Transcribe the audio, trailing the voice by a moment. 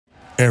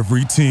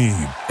Every team,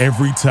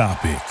 every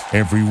topic,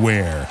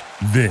 everywhere.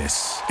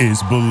 This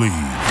is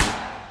Believe.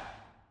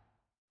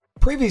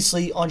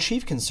 Previously on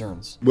Chief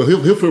Concerns. Well,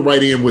 he'll fit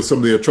right in with some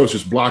of the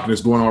atrocious blocking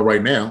that's going on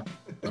right now.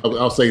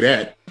 I'll say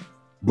that.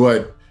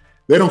 But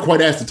they don't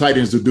quite ask the tight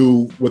ends to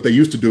do what they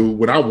used to do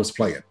when I was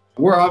playing.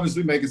 We're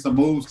obviously making some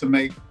moves to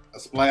make a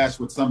splash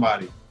with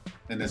somebody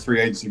in this free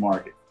agency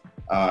market.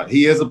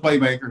 He is a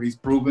playmaker. He's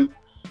proven.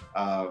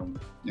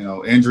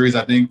 Injuries,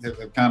 I think,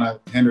 have kind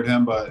of hindered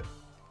him, but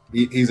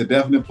he's a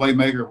definite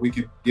playmaker. If we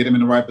can get him in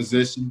the right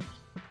position,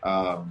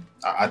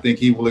 I think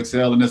he will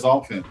excel in this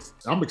offense.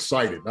 I'm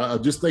excited.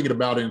 Just thinking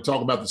about it and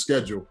talking about the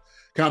schedule,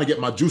 kind of get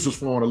my juices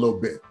flowing a little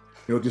bit.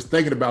 Just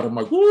thinking about it, I'm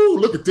like, woo,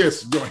 look at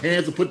this. Your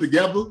hands are put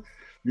together.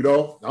 I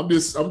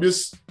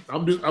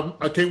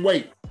can't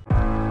wait.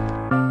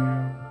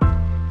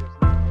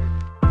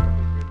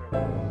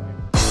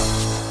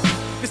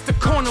 It's the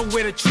corner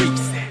where the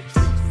treats at.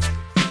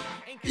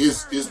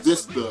 Is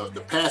this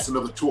the passing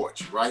of the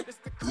torch, right?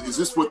 Is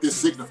this what this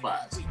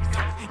signifies?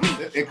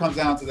 It comes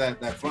down to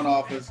that front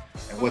office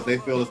and what they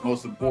feel is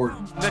most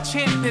important. The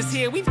champ is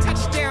here. We've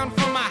touched down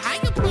from a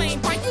higher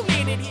plane. Why you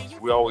made it here?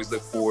 We always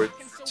look forward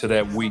to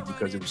that week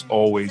because it was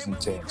always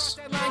intense.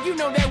 You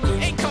know that we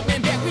ain't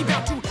coming back. We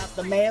about to.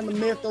 The man, the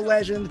myth, the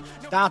legend,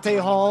 Dante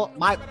Hall.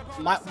 My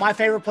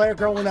favorite player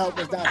growing up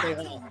was Dante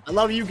Hall. I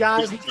love you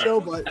guys in the show,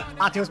 but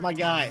Dante was my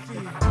guy.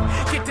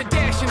 Get to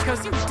dashing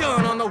because you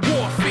done on the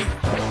warfield.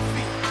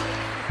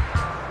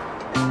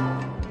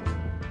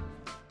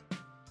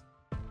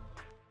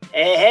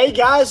 Hey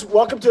guys,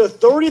 welcome to the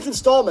 30th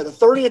installment,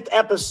 the 30th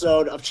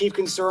episode of Chief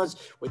Concerns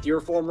with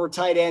your former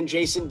tight end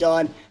Jason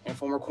Dunn and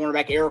former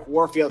cornerback Eric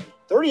Warfield.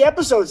 30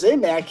 episodes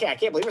in, man. I can't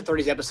believe we're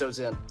 30 episodes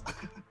in.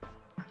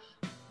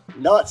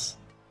 Nuts.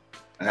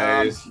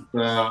 Hey,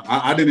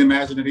 I didn't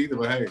imagine it either,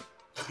 but hey,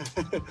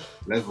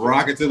 let's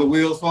rock it till the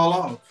wheels fall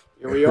off.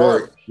 Here we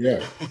are.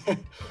 Yeah.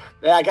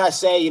 Yeah, I gotta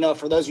say,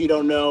 for those of you who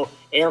don't know,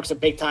 Eric's a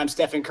big-time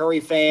Stephen Curry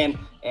fan,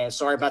 and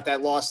sorry about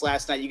that loss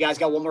last night. You guys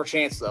got one more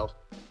chance, though.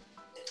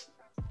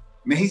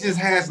 Man, he just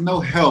has no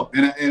help,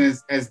 and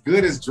as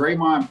good as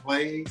Draymond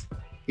plays,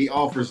 he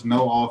offers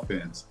no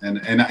offense,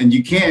 and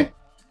you can't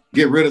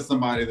get rid of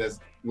somebody that's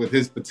with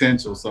his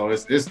potential. So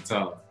it's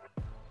tough.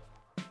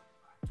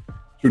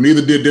 So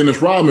neither did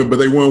Dennis Rodman, but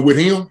they weren't with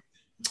him.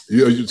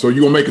 So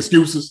you gonna make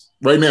excuses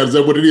right now? Is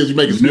that what it is? You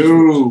make excuses?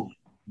 No,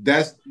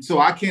 so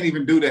I can't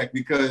even do that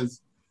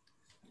because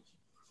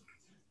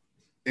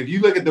if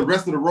you look at the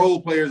rest of the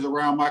role players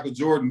around Michael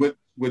Jordan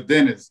with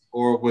Dennis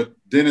or with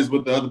Dennis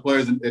with the other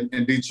players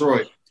in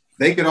Detroit,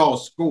 they could all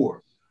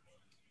score.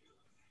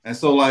 And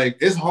so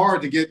it's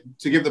hard to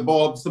give the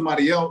ball to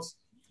somebody else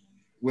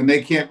when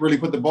they can't really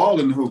put the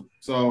ball in the hoop.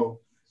 So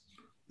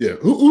yeah,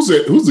 who's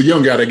the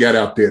young guy that got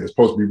out there that's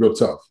supposed to be real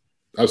tough?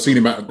 I've seen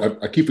him.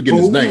 I keep forgetting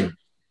his name.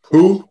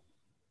 Who?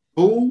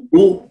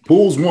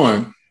 Poole's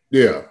one.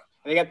 Yeah.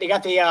 They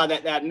got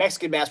that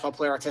Mexican basketball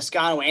player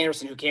Toscano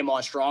Anderson who came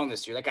on strong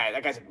this year.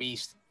 That guy's a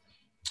beast.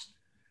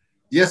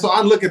 Yeah, so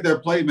I look at their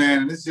play,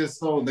 man, and it's just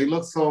they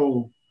look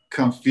so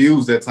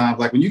confused at times.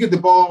 Like when you get the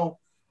ball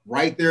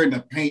right there in the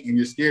paint and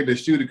you're scared to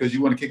shoot it because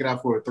you want to kick it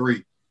out for a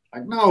three.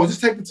 Like, no, just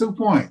take the 2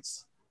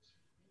 points.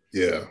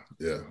 Yeah.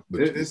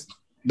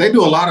 They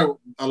do a lot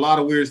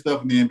of weird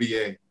stuff in the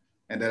NBA,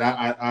 and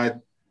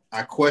that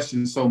I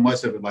question so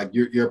much of it. Like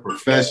you're a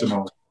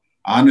professional.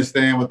 I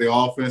understand what the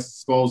offense is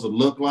supposed to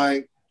look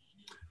like,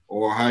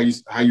 or how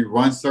you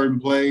run certain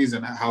plays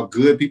and how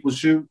good people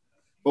shoot.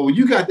 But when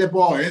you got that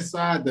ball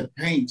inside the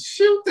paint,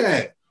 shoot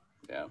that.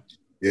 Yeah.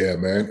 Yeah,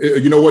 man.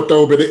 You know what,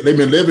 though? But they've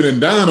been living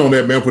and dying on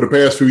that, man, for the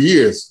past few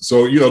years.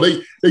 So,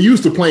 they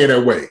used to playing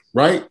that way,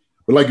 right?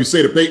 But like you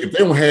said, if they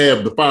don't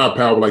have the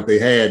firepower like they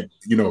had,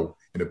 in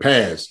the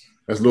past,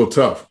 that's a little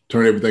tough.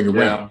 Turn everything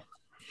around.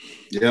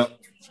 Yeah.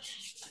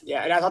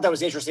 Yeah, and I thought that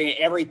was interesting.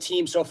 Every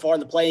team so far in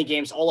the playing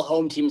games, all the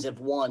home teams have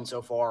won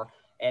so far.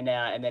 And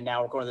then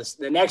now we're going to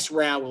the next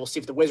round. We'll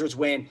see if the Wizards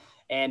win.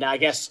 And I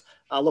guess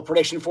a little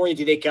prediction for you.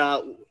 Do you think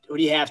who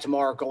do you have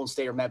tomorrow, Golden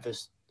State or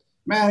Memphis?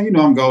 Man,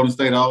 I'm Golden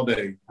State all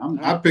day. I'm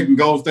picking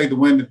Golden State to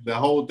win the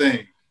whole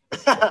thing.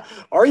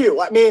 Are you?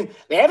 I mean,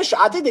 they have a shot.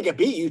 I think they could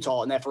beat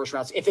Utah in that first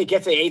round. If they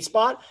get to the 8th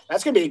spot,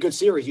 that's going to be a good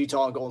series,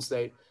 Utah and Golden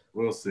State.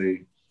 We'll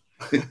see.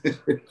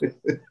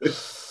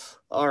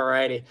 All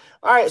righty.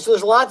 All right. So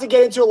there's a lot to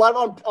get into, a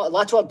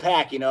lot to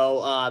unpack.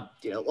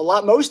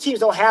 Most teams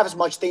don't have as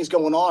much things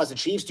going on as the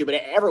Chiefs do, but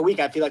every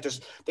week I feel like there's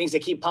things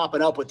that keep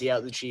popping up with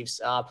the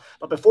Chiefs.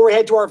 But before we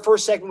head to our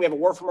first segment, we have a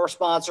word from our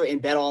sponsor in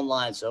Bet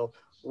Online. So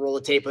we'll roll the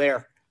tape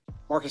there.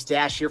 Marcus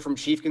Dash here from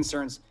Chief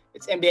Concerns.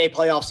 It's NBA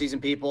playoff season,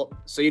 people.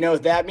 So you know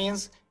what that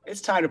means? It's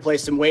time to play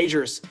some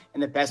wagers.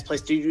 And the best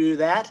place to do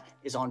that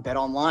is on Bet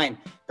Online.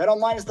 Bet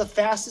Online is the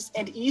fastest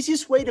and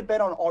easiest way to bet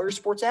on all your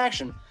sports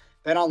action.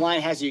 BetOnline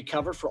has you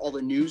covered for all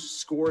the news,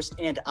 scores,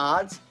 and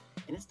odds,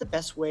 and it's the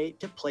best way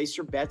to place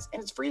your bets,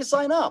 and it's free to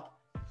sign up.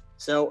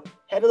 So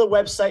head to the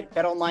website,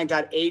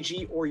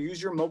 betonline.ag, or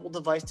use your mobile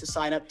device to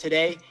sign up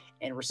today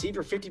and receive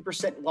your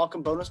 50%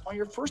 welcome bonus on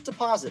your first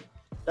deposit.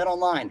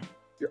 BetOnline,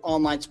 your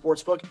online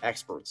sportsbook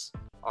experts.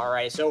 All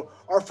right, so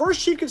our first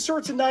Chief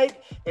concern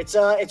tonight,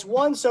 it's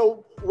one.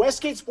 So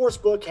Westgate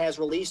Sportsbook has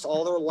released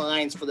all their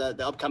lines for the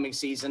upcoming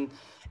season,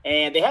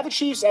 and they have the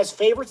Chiefs as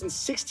favorites in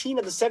 16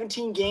 of the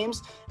 17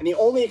 games. And the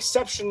only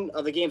exception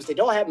of the games they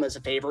don't have them as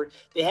a favorite,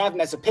 they have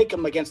them as a pick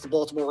 'em against the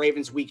Baltimore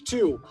Ravens Week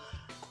 2.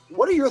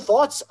 What are your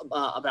thoughts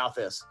about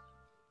this?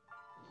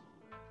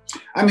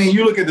 I mean,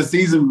 you look at the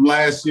season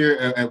last year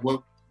at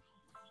what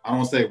I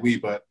don't say we,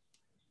 but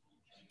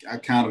I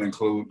kind of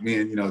include me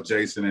and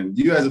Jason and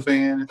you as a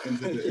fan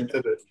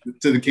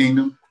into the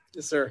kingdom.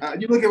 Yes, sir.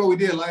 You look at what we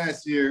did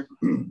last year,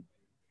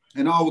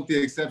 and all with the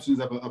exceptions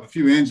of a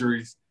few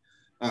injuries,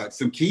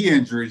 some key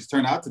injuries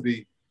turned out to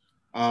be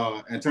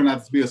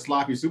a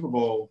sloppy Super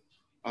Bowl.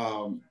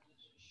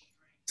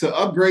 To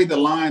upgrade the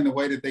line the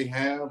way that they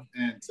have,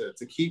 and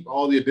to keep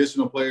all the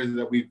additional players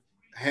that we've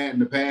had in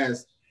the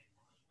past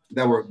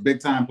that were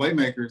big time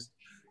playmakers,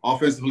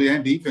 offensively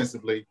and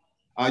defensively.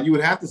 You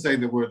would have to say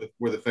that we're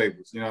the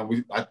favorites.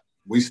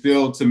 We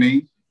still, to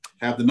me,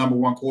 have the number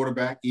one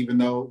quarterback, even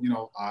though,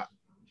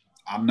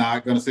 I'm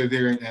not going to sit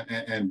there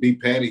and be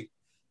petty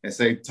and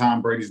say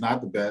Tom Brady's not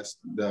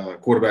the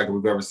quarterback that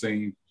we've ever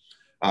seen,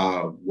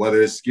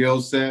 whether it's skill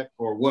set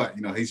or what.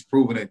 He's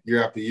proven it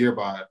year after year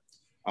by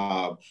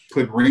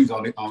putting rings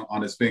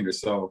on his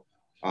fingers. So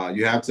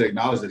you have to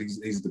acknowledge that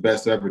he's the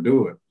best to ever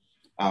do it.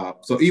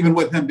 So even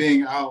with him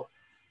being out,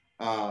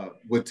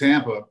 with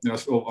Tampa,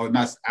 or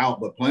not out,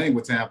 but playing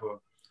with Tampa,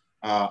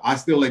 I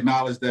still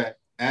acknowledge that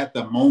at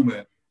the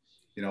moment,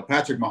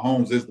 Patrick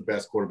Mahomes is the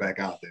best quarterback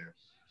out there.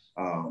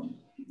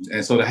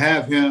 And so to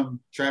have him,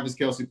 Travis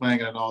Kelce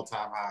playing at an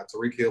all-time high,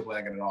 Tyreek Hill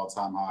playing at an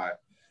all-time high,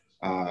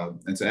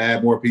 and to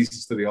add more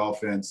pieces to the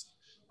offense,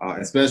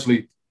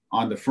 especially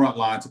on the front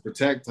line to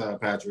protect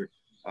Patrick,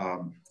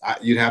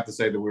 you'd have to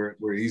say that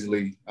we're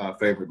easily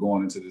favored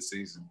going into the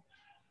season.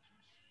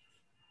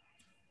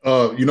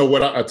 You know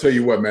what? I tell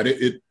you what, man,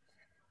 it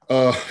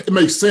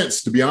makes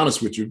sense, to be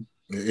honest with you.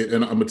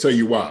 And I'm going to tell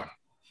you why.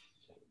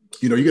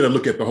 You got to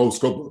look at the whole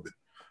scope of it.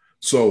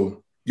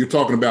 So you're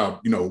talking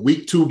about,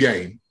 week 2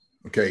 game,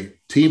 okay?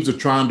 Teams are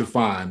trying to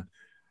find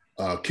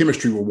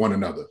chemistry with one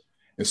another.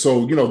 And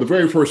so, the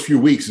very first few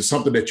weeks is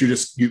something that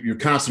you're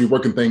constantly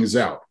working things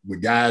out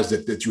with guys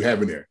that you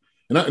have in there.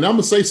 And I'm going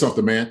to say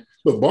something, man.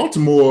 Look,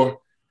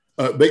 Baltimore,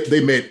 they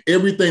met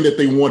everything that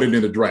they wanted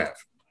in the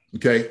draft,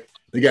 okay?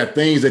 They got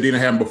things that didn't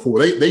happen before.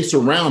 They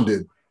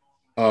surrounded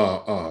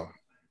what's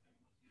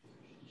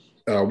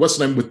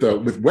the name with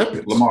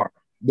weapons?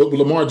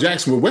 Lamar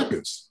Jackson with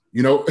weapons.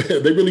 They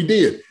really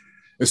did.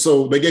 And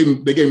so they gave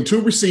him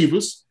 2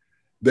 receivers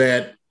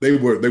that they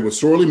were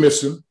sorely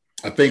missing.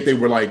 I think they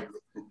were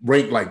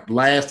ranked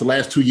the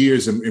last 2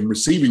 years in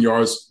receiving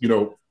yards,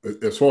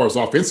 as far as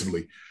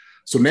offensively.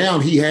 So now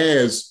he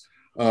has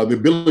the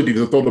ability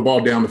to throw the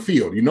ball down the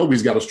field.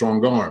 He's got a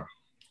strong arm.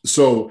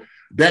 So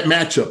that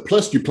matchup,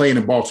 plus you're playing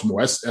in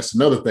Baltimore, that's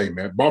another thing,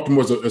 man.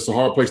 Baltimore's a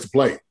hard place to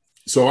play.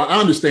 So I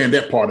understand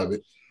that part of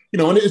it.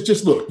 And it's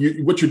just, look,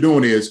 what you're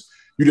doing is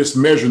you're just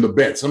measuring the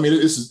bets. I mean,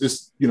 it's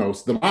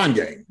the line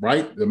game,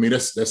 right? I mean,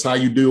 that's how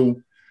you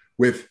deal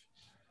with,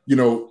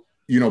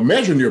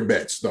 measuring your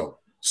bets, though.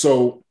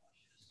 So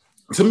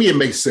to me, it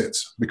makes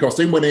sense because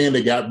they went in,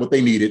 they got what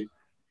they needed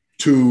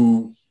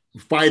to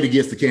fight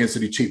against the Kansas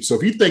City Chiefs. So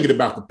if you're thinking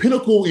about the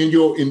pinnacle in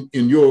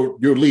your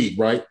league,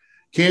 right?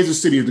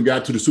 Kansas City has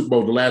got to the Super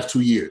Bowl the last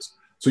 2 years.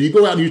 So you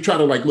go out and you try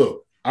to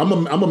look, I'm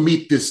gonna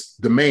meet this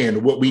demand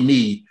of what we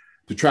need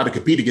to try to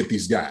compete against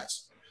these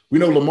guys. We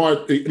know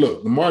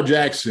Lamar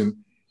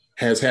Jackson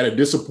has had a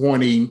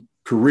disappointing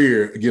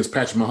career against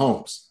Patrick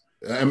Mahomes.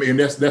 I mean,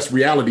 that's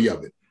reality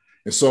of it.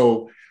 And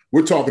so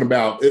we're talking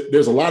about,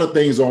 there's a lot of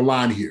things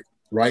online here,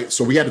 right?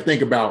 So we had to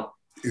think about,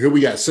 here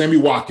we got Sammy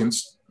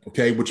Watkins,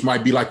 okay, which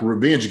might be like a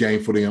revenge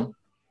game for them,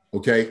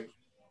 okay?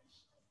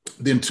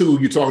 Then 2,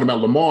 you're talking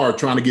about Lamar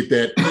trying to get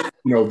that,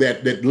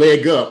 that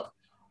leg up,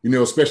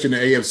 especially in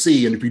the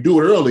AFC. And if you do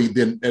it early,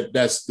 then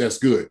that's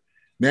good.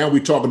 Now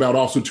we talk about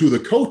also the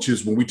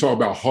coaches when we talk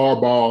about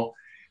Harbaugh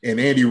and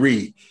Andy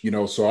Reid.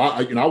 So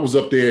I was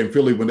up there in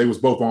Philly when they was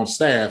both on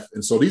staff,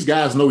 and so these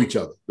guys know each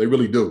other. They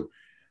really do,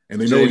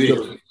 and they know each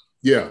other.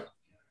 Yeah.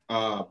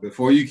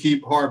 Before you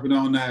keep harping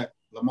on that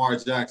Lamar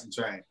Jackson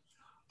train,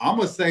 I'm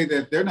gonna say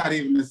that they're not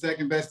even the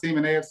second best team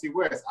in AFC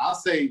West. I'll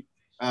say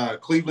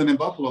Cleveland and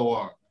Buffalo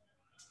are.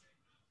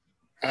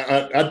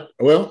 I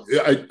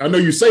know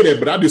you say that,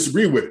 but I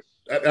disagree with it.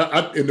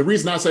 And the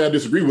reason I say I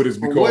disagree with it is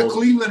because what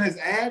Cleveland has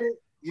added,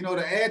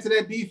 to add to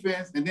that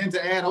defense and then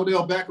to add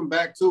Odell Beckham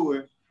back to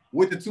it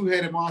with the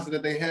 2-headed monster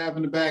that they have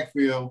in the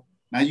backfield.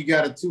 Now you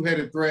got a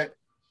 2-headed threat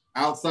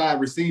outside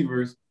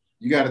receivers.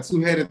 You got a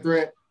 2-headed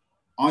threat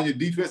on your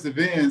defensive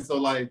end.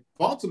 So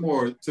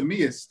Baltimore, to me,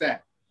 is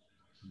stacked.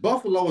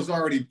 Buffalo has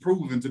already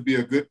proven to be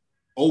a good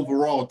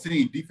overall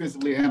team,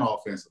 defensively and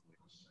offensively.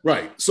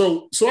 Right.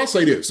 So I'll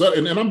say this,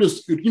 and I'm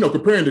just,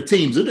 comparing the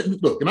teams.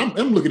 Look, and I'm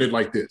looking at it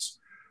like this.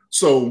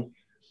 So,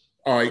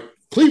 all right,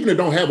 Cleveland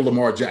don't have a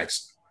Lamar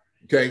Jackson.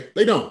 Okay,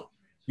 they don't.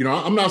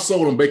 I'm not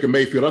sold on Baker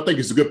Mayfield. I think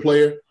he's a good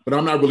player, but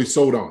I'm not really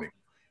sold on him.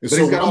 And but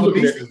he's got all the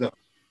pieces, though.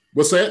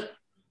 What's that?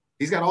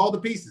 He's got all the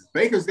pieces.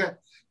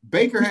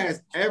 Baker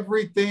has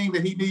everything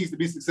that he needs to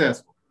be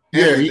successful.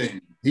 Yeah,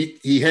 Everything.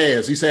 he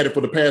has. He's had it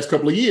for the past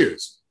couple of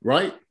years,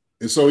 right?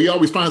 And so he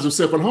always finds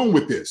himself at home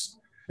with this.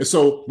 And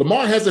so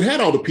Lamar hasn't had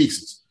all the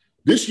pieces.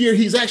 This year,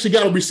 he's actually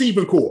got a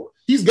receiving core.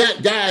 He's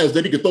got guys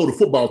that he can throw the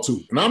football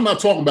to. And I'm not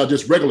talking about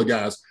just regular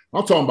guys.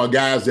 I'm talking about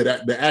guys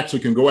that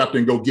actually can go out there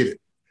and go get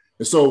it.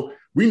 And so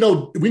we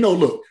know,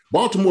 look,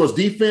 Baltimore's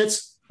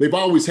defense, they've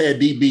always had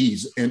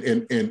DBs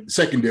and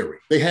secondary.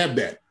 They have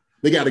that.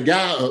 They got a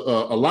guy,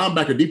 a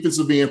linebacker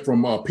defensive end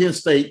from Penn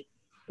State,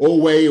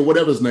 Oway or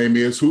whatever his name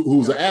is,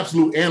 who's an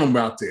absolute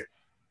animal out there.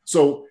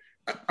 So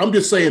I'm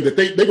just saying that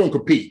they're going to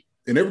compete.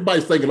 And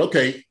everybody's thinking,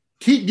 okay,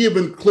 keep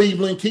giving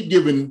Cleveland, keep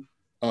giving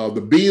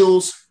the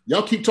Bills.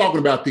 Y'all keep talking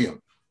about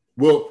them.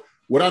 Well,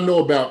 what I know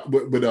about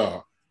with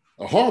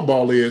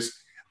Harbaugh is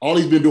all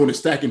he's been doing is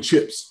stacking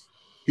chips.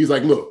 He's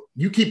like, look,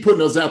 you keep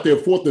putting us out there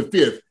 4th and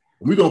 5th,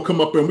 and we're going to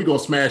come up there and we're going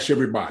to smash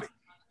everybody.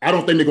 I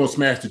don't think they're going to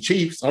smash the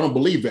Chiefs. I don't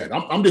believe that.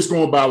 I'm just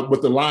going by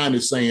what the line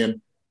is saying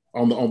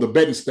on the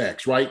betting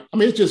stacks, right? I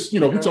mean, it's just,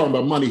 we're talking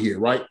about money here,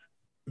 right?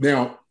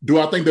 Now, do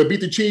I think they'll beat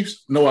the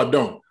Chiefs? No, I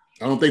don't.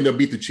 I don't think they'll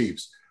beat the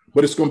Chiefs.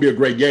 But it's going to be a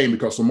great game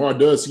because Lamar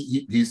does.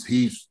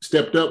 He's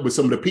stepped up with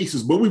some of the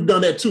pieces, but we've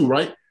done that too,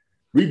 right?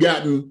 We've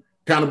gotten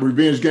kind of a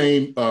revenge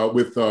game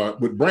with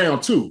Brown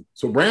too.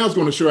 So Brown's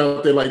going to show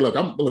out there like, look,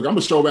 I'm going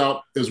to show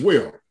out as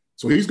well.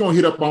 So he's going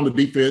to hit up on the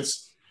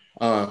defense.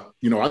 Our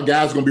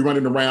guys are going to be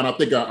running around. I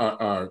think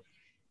our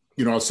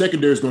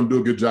secondary is going to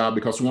do a good job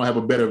because we want to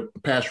have a better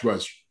pass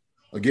rush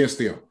against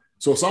them.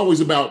 So it's always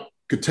about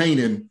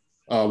containing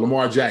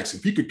Lamar Jackson.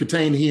 If you could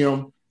contain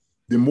him,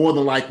 then more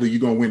than likely you're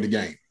going to win the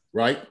game,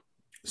 right?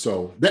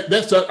 So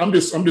that's I'm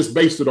just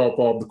based it off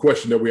of the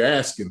question that we're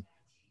asking,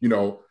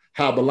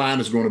 how the line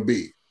is going to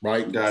be,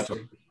 right? Gotcha.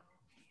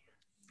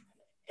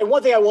 And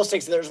one thing I will say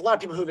is there's a lot of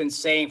people who've been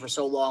saying for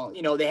so long,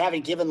 they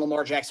haven't given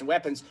Lamar Jackson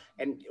weapons.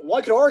 And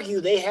one could argue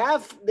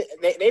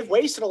they've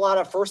wasted a lot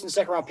of first and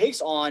second round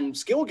picks on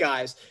skill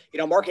guys.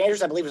 Mark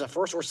Andrews, I believe, was a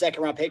first or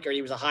second round pick, or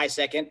he was a high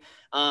second.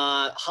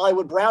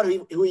 Hollywood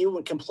Brown, who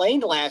even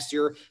complained last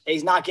year that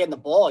he's not getting the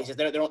ball. He said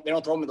they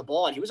don't throw him the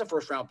ball. And he was a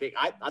first round pick.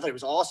 I thought he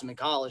was awesome in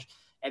college.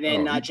 And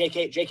then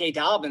J.K.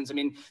 Dobbins. I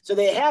mean, so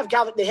they have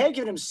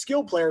given him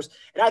skill players.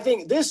 And I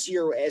think this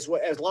year, as a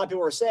lot of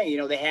people are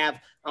saying, they have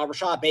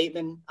Rashad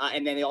Bateman,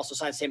 and then they also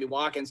signed Sammy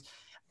Watkins.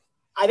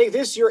 I think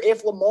this year,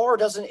 if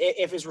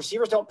his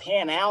receivers don't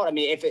pan out, I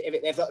mean,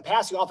 if the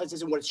passing offense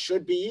isn't what it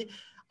should be,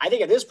 I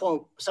think at this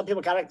point, some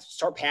people kind of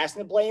start passing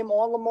the blame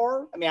on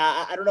Lamar. I mean,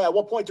 I don't know. At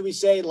what point do we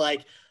say,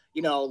 like,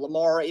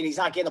 Lamar, he's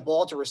not getting the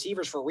ball to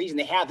receivers for a reason.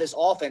 They have this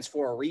offense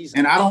for a reason.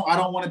 And I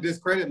don't want to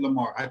discredit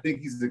Lamar. I think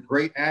he's a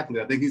great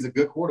athlete. I think he's a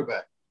good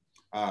quarterback.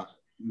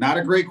 Not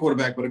a great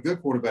quarterback, but a good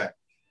quarterback.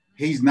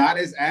 He's not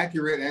as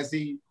accurate as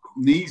he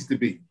needs to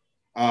be.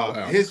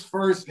 His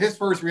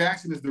first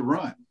reaction is to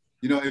run.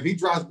 If he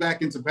drops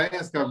back into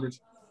pass coverage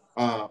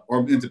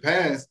or into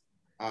pass,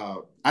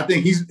 I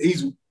think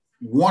he's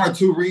one or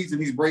two reads and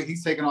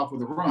he's taking off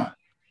with a run.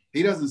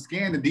 He doesn't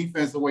scan the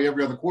defense the way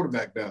every other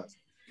quarterback does.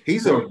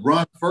 He's a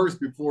run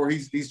first before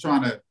he's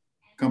trying to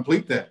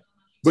complete that.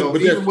 But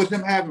even with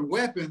him having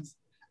weapons,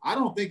 I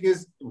don't think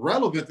it's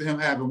relevant to him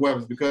having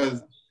weapons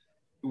because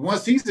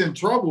once he's in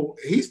trouble,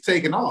 he's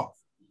taking off.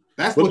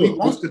 That's what he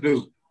wants to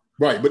do.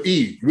 Right, but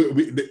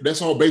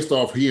that's all based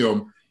off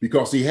him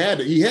because he had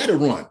a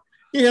run.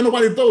 He had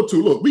nobody to throw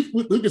to. Look, we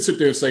can sit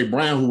there and say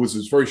Brown, who was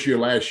his first year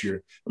last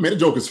year. I mean, the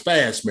joke is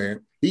fast, man.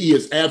 He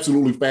is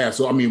absolutely fast.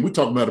 So, I mean, we're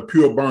talking about a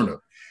pure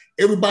burner.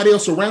 Everybody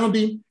else around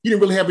him, you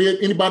didn't really have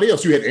anybody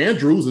else. You had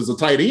Andrews as a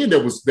tight end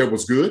that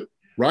was good,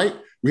 right?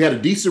 We had a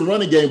decent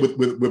running game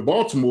with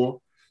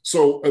Baltimore.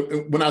 So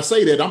when I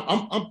say that,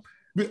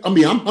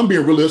 I'm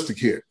being realistic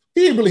here.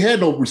 He ain't really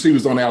had no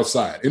receivers on the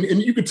outside, and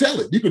you could tell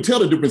it. You could tell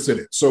the difference in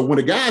it. So when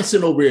a guy's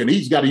sitting over here and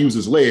he's got to use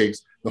his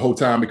legs the whole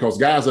time because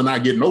guys are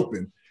not getting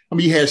open. I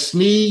mean, he has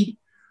Snead.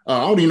 I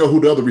don't even know who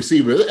the other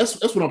receiver is.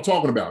 That's what I'm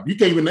talking about. You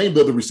can't even name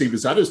the other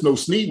receivers. I just know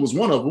Snead was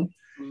one of them.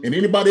 And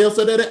anybody else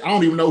at that, I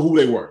don't even know who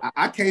they were.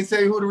 I can't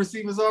tell you who the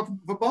receivers are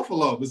for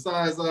Buffalo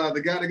besides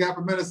the guy that got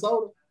from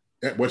Minnesota.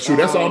 Well, sure,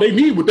 that's all they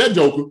need with that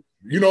joker.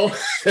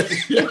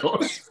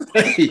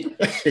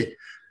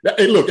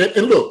 Hey, look,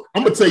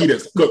 I'm going to tell you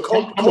this. Look,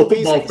 I'm a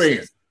football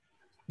fan.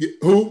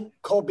 Who?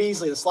 Cole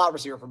Beasley, the slot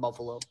receiver from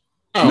Buffalo.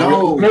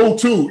 Oh, no,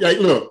 too. Hey,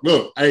 look.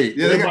 Hey,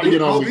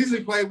 Cole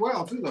Beasley played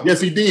well, too, though. Yes,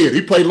 he did.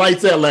 He played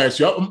lights out last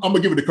year. I'm going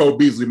to give it to Cole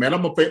Beasley, man.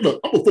 I'm a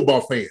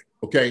football fan,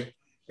 okay?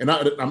 And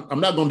I'm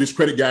not going to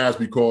discredit guys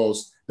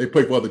because they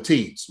play for other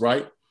teams,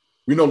 right?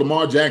 We know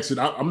Lamar Jackson.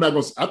 I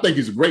think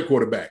he's a great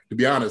quarterback, to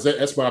be honest.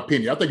 That's my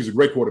opinion. I think he's a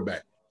great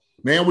quarterback.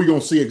 Now we're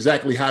going to see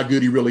exactly how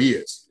good he really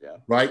is,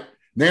 right?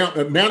 Now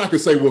I can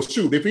say, well,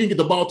 shoot, if he can get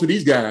the ball to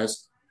these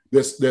guys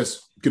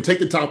that's can take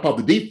the top off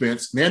the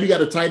defense, now you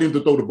got a tight end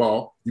to throw the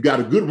ball. You got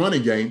a good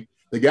running game.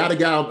 They got a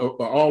guy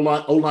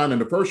O-line in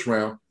the first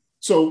round.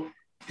 So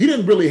he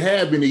didn't really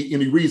have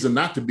any reason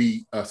not to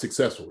be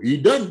successful. He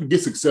doesn't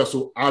get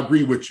successful. I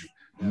agree with you.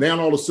 Now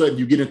all of a sudden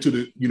you get into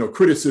the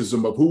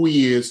criticism of who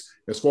he is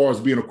as far as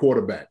being a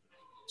quarterback.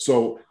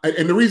 So,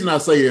 and the reason I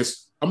say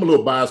is I'm a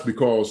little biased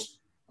because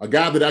a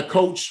guy that I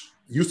coach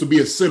used to be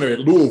a center at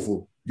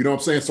Louisville. You know what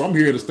I'm saying? So I'm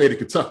here in the state of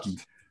Kentucky.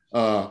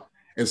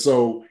 And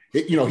so,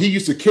 he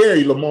used to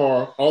carry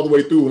Lamar all the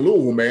way through in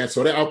Louisville, man.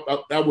 So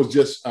that was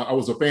just, I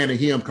was a fan of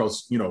him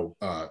because,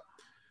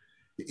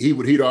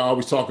 he'd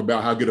always talk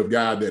about how good of a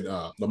guy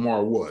that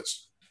Lamar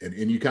was.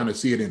 And you kind of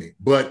see it in it.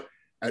 But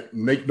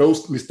make no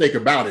mistake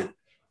about it,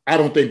 I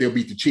don't think they'll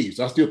beat the Chiefs.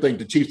 I still think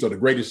the Chiefs are the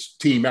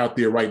greatest team out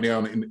there right now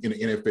in the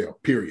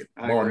NFL, period.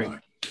 Bar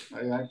none.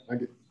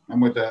 I'm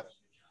with that.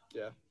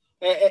 Yeah.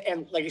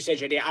 And like you said,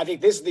 JD, I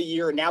think this is the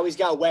year. Now he's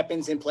got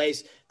weapons in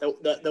place.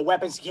 The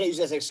weapons he can't use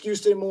as an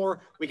excuse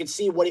anymore. We can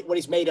see what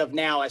he's made of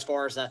now, as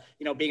far as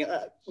being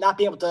not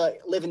being able to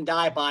live and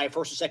die by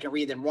first or second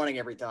read than running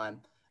every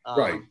time.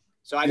 Right.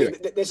 So I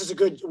think this is a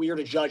good year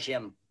to judge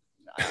him.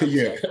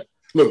 Yeah.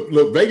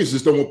 Look, Vegas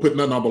just don't want to put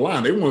nothing on the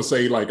line. They want to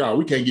say like,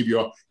 we can't give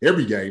you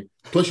every game.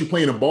 Plus you're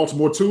playing in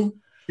Baltimore too.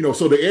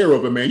 So the air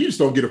of it, man, you just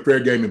don't get a fair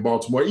game in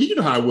Baltimore. You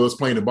know how it was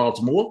playing in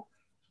Baltimore.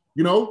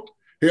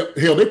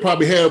 Hell, they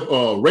probably have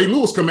Ray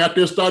Lewis come out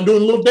there and start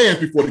doing a little dance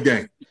before the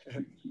game.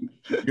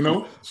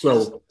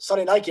 So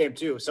Sunday night game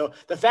too. So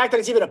the fact that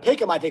it's even a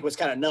pick 'em, I think, was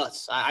kind of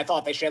nuts. I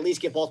thought they should at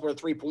least give Baltimore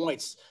 3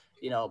 points.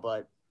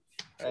 But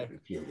hey.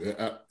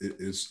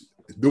 It's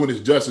doing its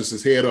justice.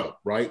 Is head up,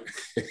 right?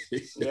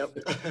 Yep.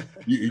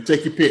 you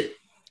take your pick.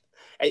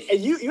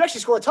 And you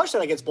actually scored a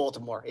touchdown against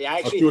Baltimore. Yeah,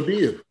 I sure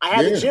did. I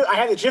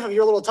had the gif of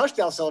your little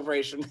touchdown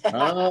celebration.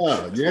 Yeah. One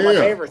of my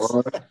favorites.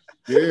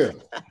 Yeah.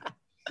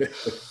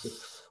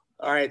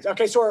 All right.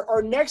 Okay. So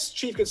our next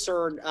chief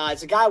concern,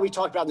 it's a guy we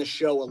talked about in the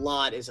show a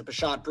lot, is a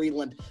Bashaud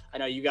Breeland. I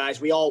know you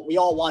guys, we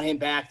all want him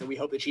back, and we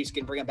hope the Chiefs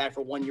can bring him back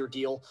for a 1-year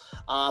deal.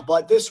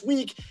 But this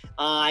week,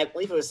 I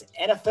believe it was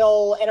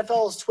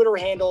NFL's Twitter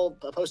handle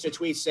posted a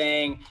tweet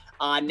saying,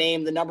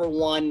 name the number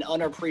 1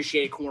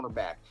 underappreciated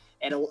cornerback.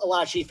 And a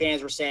lot of Chief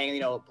fans were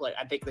saying,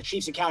 I think the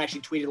Chiefs account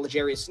actually tweeted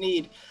L'Jarius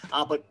Sneed,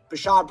 but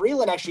Bashaud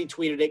Breeland actually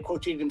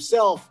quote tweeted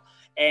himself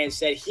and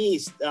said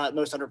he's the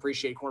most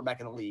underappreciated cornerback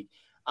in the league.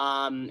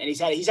 And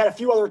he's had a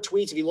few other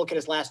tweets. If you look at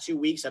his last 2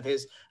 weeks of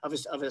his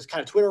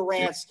kind of Twitter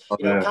rants,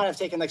 kind of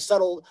taking like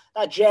subtle,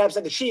 not jabs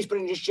at the Chiefs, but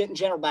in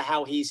general about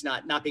how he's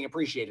not being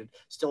appreciated,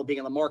 still being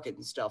in the market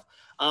and stuff.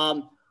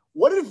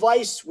 What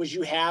advice would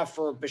you have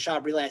for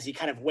Bashaud Breeland as he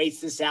kind of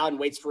waits this out and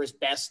waits for his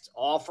best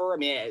offer? I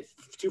mean,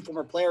 2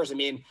 former players. I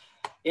mean,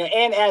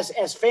 and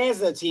as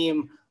fans of the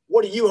team,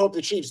 what do you hope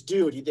the Chiefs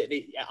do?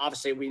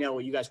 Obviously, we know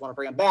you guys want to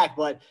bring him back,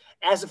 but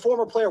as a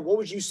former player, what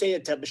would you say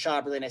to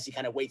Bashaud Breeland as he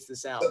kind of waits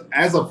this out?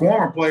 As a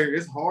former player,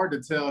 it's hard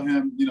to tell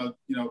him,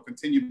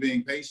 continue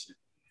being patient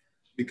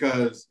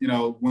because,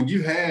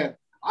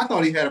 I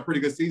thought he had a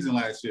pretty good season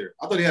last year.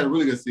 I thought he had a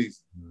really good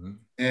season. Mm-hmm.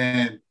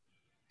 And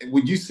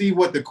when you see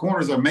what the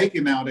corners are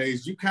making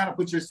nowadays, you kind of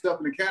put yourself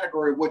in the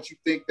category of what you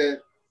think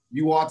that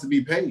you ought to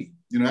be paid.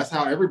 That's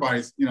how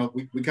everybody's,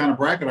 we kind of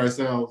bracket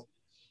ourselves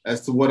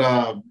as to what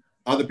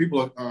other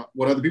people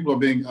are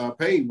being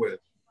paid with.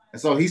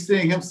 And so he's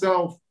seeing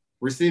himself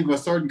receiving a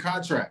certain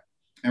contract.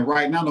 And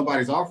right now,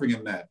 nobody's offering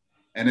him that.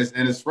 And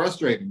it's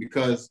frustrating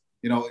because,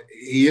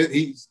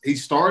 he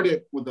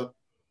started with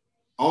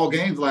all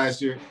games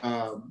last year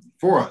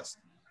for us.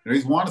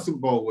 He's won a Super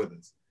Bowl with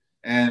us.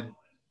 And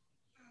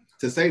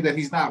to say that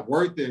he's not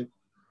worth it,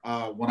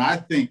 when I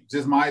think,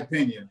 just my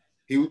opinion,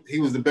 he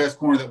was the best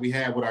corner that we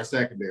had with our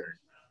secondary.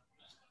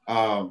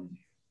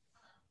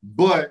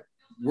 But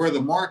where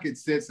the market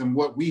sits and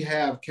what we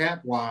have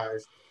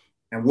cap-wise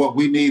and what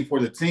we need for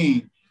the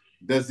team,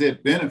 does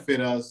it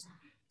benefit us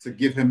to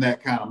give him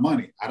that kind of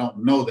money? I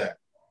don't know that.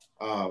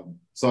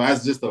 So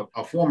as just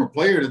a former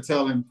player to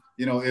tell him,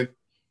 if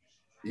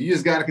you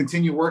just got to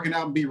continue working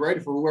out and be ready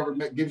for whoever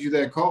gives you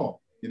that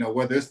call,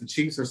 whether it's the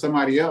Chiefs or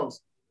somebody else,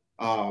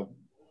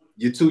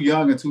 you're too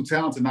young and too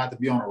talented not to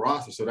be on a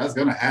roster. So that's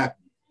going to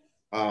happen.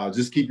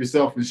 Just keep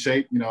yourself in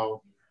shape,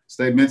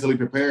 stay mentally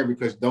prepared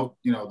because don't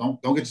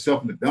get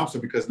yourself in the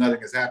dumpster because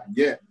nothing has happened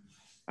yet.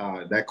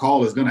 That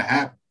call is going to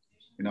happen.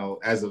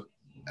 As a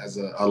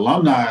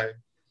alumni,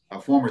 a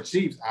former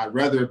Chiefs, I'd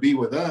rather it be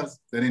with us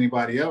than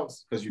anybody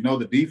else because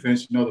the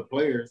defense, the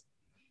players.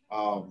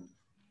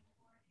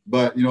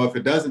 But if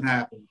it doesn't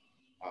happen,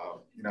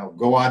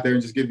 go out there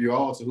and just give your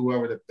all to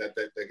whoever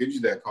that gives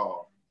you that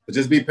call. But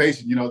just be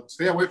patient.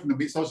 Stay away from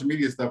the social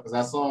media stuff because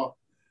I saw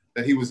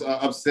that he was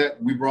upset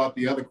when we brought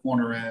the other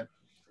corner in.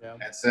 Yeah.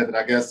 And said that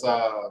I guess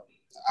I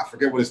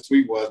forget what his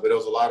tweet was, but there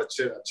was a lot of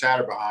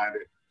chatter behind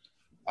it.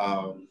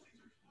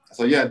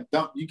 So yeah,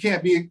 you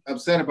can't be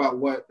upset about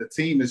what the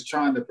team is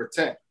trying to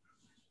protect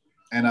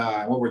and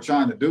what we're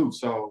trying to do.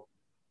 So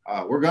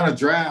we're going to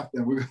draft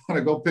and we're going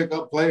to go pick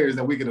up players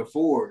that we can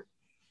afford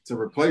to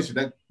replace you.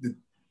 That the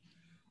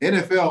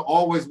NFL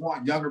always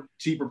want younger,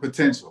 cheaper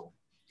potential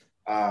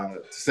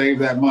to save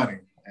that money,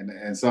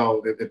 and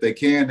so if they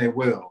can, they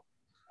will.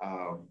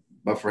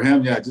 But for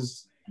him, yeah,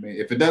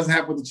 if it doesn't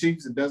happen with the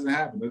Chiefs, it doesn't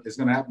happen. It's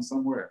going to happen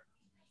somewhere.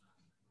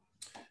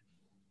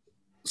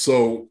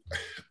 So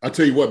I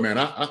tell you what, man,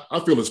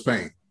 I feel his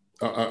pain.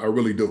 I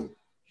really do.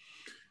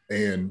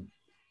 And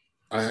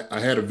I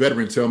had a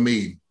veteran tell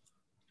me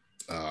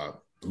a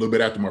little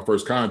bit after my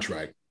first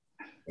contract,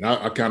 and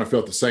I kind of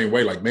felt the same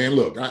way. Like, man,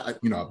 look, I've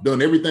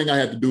done everything I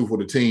had to do for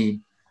the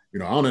team. I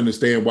don't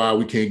understand why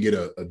we can't get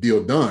a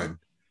deal done.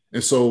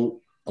 And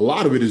so a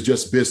lot of it is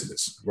just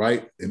business,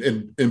 right?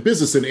 And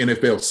business in the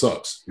NFL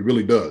sucks. It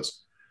really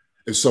does.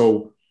 And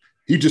so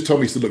he just told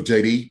me, he said, look,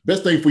 JD,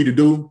 best thing for you to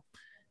do,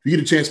 if you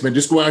get a chance, man,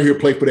 just go out here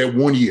and play for that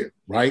 1 year,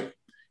 right?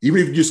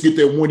 Even if you just get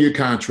that 1 year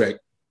contract,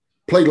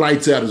 play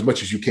lights out as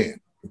much as you can,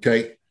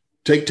 okay?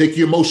 Take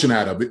your emotion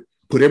out of it,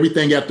 put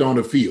everything out there on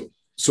the field.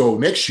 So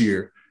next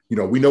year,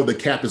 we know the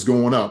cap is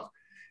going up,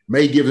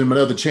 may give him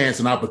another chance,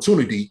 an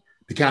opportunity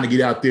to kind of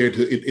get out there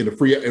in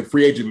the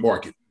free agent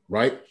market,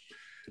 right?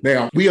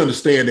 Now, we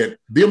understand that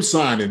them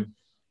signing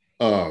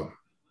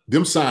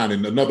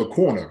another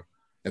corner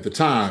at the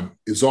time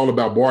is all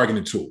about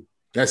bargaining tool.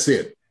 That's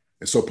it.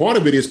 And so part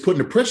of it is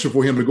putting the pressure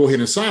for him to go ahead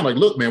and sign. Like,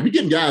 look, man, we're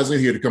getting guys in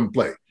here to come and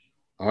play.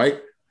 All right.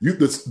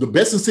 The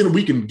best incentive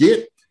we can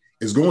get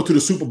is going to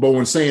the Super Bowl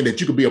and saying that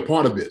you could be a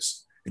part of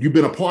this. And you've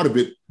been a part of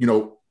it,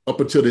 up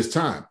until this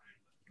time.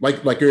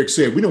 Like Eric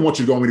said, we don't want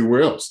you to go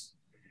anywhere else.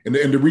 And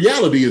the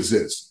reality is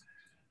this.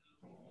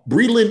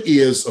 Breeland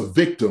is a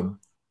victim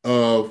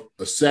of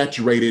a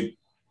saturated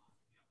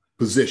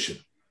position.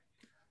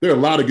 There are a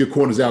lot of good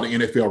corners out in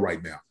the NFL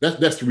right now.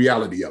 That's the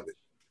reality of it.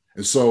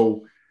 And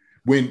so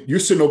when you're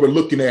sitting over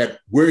looking at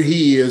where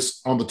he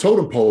is on the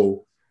totem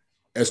pole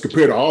as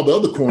compared to all the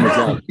other corners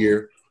out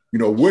here,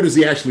 where does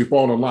he actually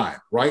fall in line,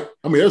 right?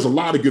 I mean, there's a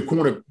lot of good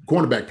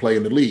cornerback play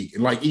in the league.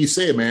 And like he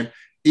said, man,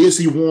 is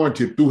he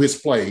warranted through his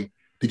play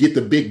to get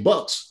the big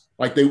bucks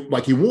like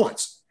he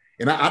wants?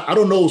 And I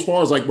don't know as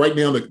far as like right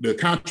now the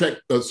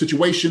contract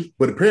situation,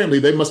 but apparently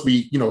they must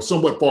be,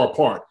 somewhat far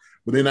apart,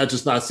 but they're not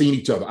seeing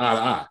each other eye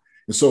to eye.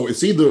 And so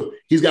it's either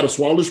he's got to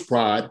swallow his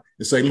pride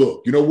and say,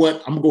 look, you know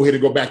what, I'm gonna go ahead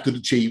and go back to the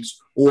Chiefs,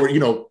 or,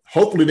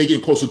 hopefully they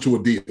get closer to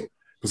a deal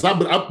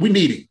because we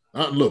need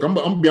him. Look, I'm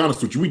gonna be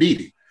honest with you, we need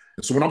him.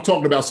 And so when I'm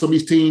talking about some of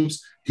these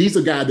teams, he's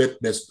a guy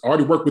that's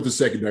already worked with the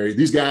secondary.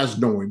 These guys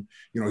know him.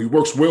 He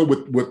works well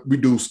with what we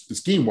do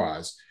scheme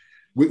wise.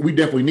 We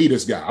definitely need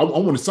this guy. I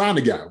want to sign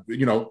the guy.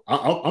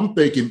 I'm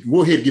thinking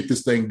we'll ahead and get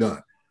this thing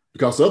done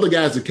because the other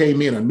guys that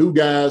came in are new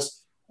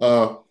guys.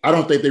 I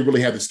don't think they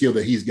really have the skill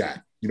that he's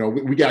got.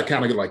 We got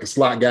kind of like a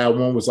slot guy.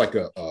 One was like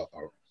a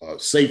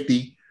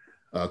safety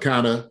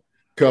kind of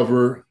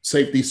cover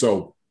safety.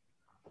 So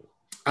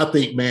I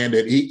think, man,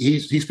 that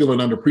he's feeling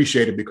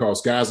underappreciated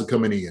because guys are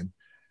coming in,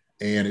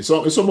 and it's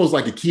almost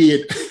like a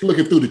kid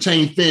looking through the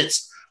chain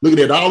fence, looking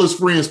at all his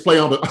friends play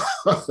on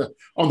the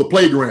on the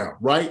playground,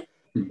 right?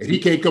 And he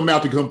can't come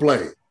out to come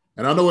play.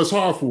 And I know it's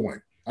hard for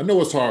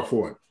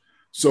him.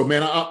 So,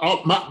 man,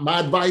 my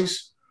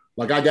advice,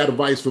 like I got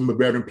advice from a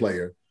veteran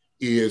player,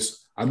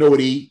 is I know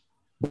it,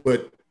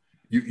 but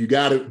you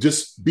got to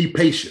just be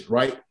patient,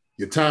 right?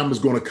 Your time is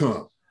going to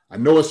come. I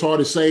know it's hard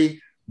to say,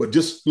 but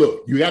just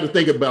look, you got to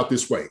think about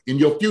this way. In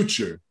your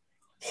future,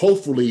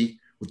 hopefully,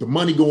 with the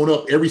money going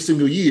up every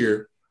single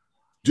year,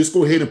 just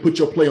go ahead and put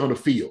your play on the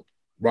field,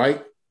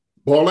 right?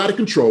 Ball out of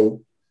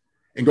control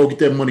and go get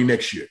that money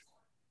next year.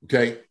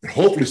 Okay, and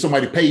hopefully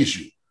somebody pays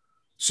you.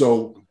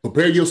 So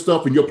prepare your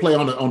stuff and your play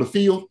on the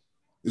field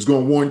is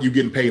going to warrant you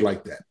getting paid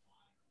like that.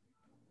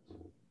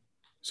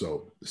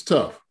 So it's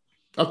tough.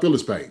 I feel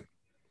his pain.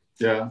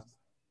 Yeah.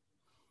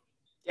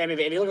 Yeah, I mean,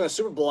 if you look at the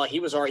Super Bowl,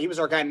 he was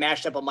our guy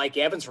matched up with Mike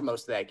Evans for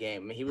most of that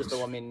game. He was the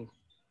one. I mean,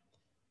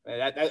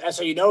 that's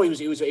how he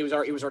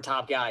was our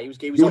top guy. He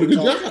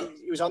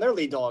was on their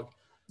lead dog.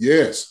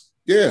 Yes.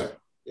 Yeah.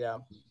 Yeah.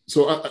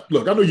 So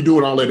look, I know you're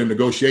doing all that in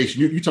negotiation.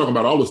 You're talking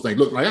about all those things.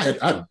 Look, like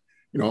I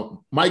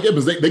Mike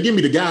Evans, they give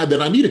me the guy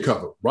that I need to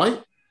cover,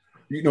 right?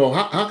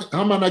 How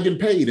am I not getting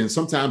paid? And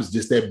sometimes it's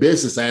just that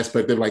business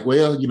aspect. They're like,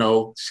 well,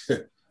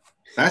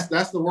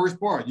 that's the worst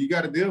part. You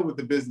got to deal with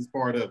the business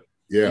part of it.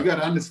 Yeah. You got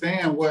to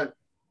understand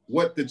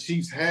what the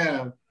Chiefs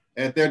have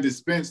at their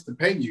dispense to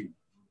pay you.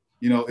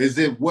 Is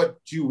it what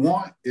you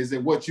want? Is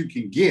it what you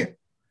can get?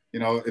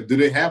 Do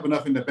they have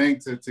enough in the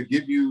bank to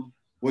give you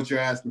what you're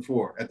asking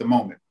for at the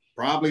moment?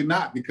 Probably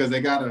not, because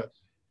they gotta,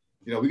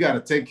 we gotta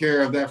take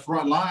care of that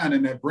front line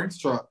and that Brinks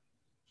truck.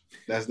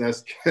 That's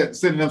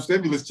sending them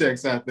stimulus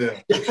checks out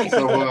there.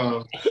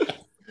 So,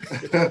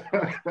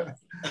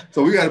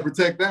 so we got to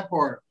protect that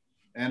part.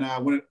 And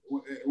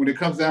when it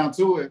comes down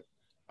to it,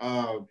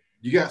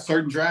 you got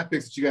certain draft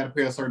picks that you got to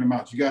pay a certain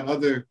amount. You got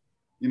other,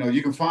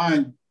 you can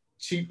find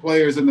cheap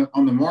players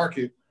on the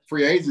market,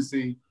 free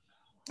agency,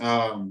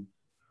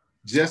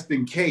 just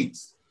in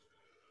case,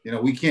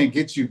 we can't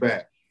get you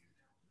back.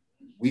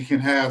 We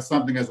can have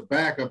something as a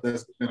backup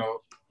that's, we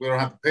don't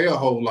have to pay a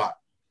whole lot.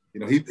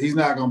 He's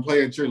not going to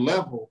play at your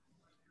level,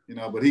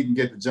 but he can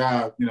get the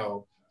job,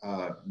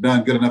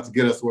 done good enough to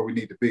get us where we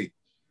need to be.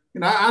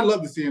 I'd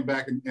love to see him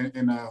back in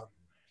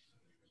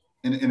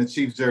a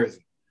Chiefs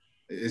jersey.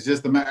 It's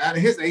just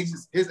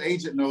his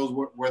agent knows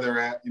where they're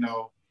at,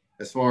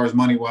 as far as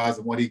money wise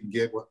and what he can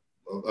get,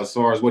 as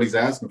far as what he's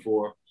asking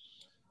for.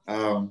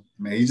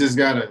 Man, you just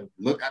gotta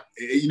look.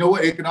 You know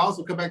what? It can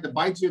also come back to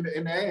bite you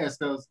in the ass,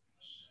 because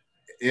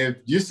if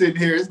you're sitting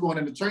here, it's going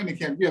into training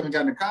camp, you haven't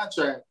gotten a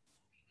contract,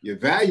 your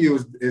value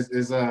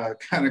is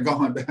kind of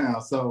going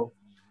down. So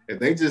if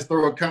they just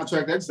throw a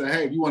contract, they say,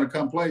 hey, if you want to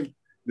come play,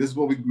 this is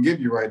what we can give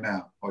you right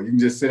now, or you can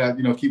just sit out,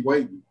 keep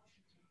waiting.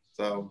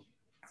 So,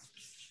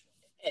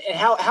 and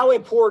how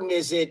important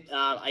is it?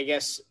 I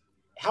guess.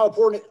 How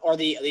important are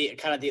the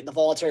kind of the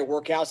voluntary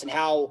workouts, and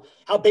how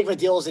big of a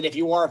deal is it if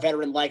you are a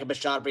veteran like a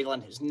Bashaud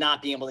Breeland who's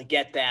not being able to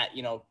get that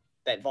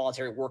that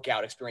voluntary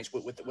workout experience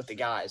with the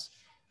guys?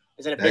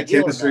 Is that a big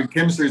deal?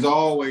 Chemistry is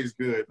always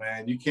good,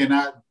 man. You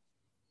cannot.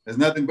 There's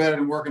nothing better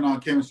than working on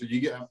chemistry.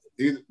 You get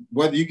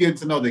whether you get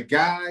to know the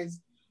guys,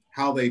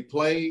 how they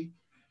play,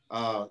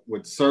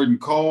 with certain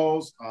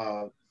calls,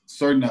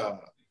 certain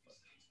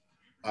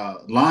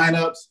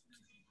lineups.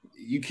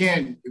 You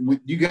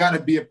got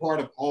to be a part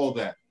of all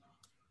that.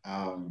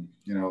 And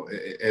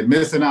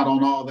missing out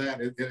on all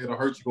that, it'll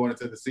hurt you going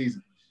into the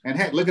season. And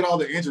heck, look at all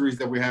the injuries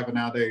that we're having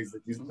nowadays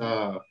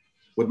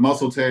with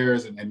muscle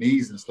tears and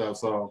knees and stuff.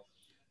 So,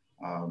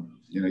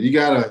 you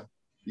gotta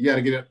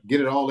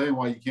get it all in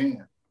while you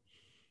can.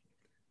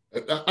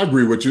 I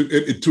agree with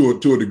you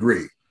to a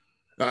degree.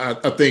 I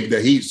think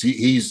that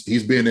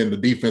he's been in the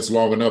defense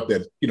long enough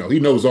that he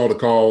knows all the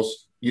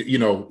calls.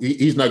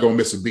 He's not going to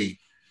miss a beat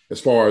as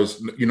far as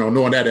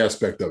knowing that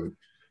aspect of it.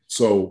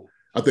 So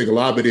I think a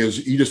lot of it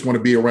is you just want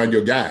to be around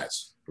your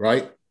guys,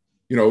 right?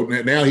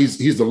 Now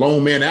he's the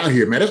lone man out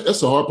here, man.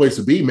 That's a hard place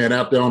to be, man.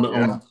 Out there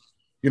on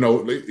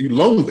you're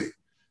lonely.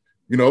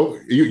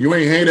 You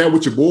ain't hanging out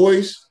with your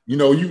boys.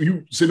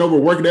 You sitting over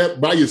working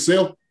out by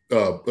yourself,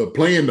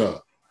 playing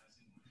I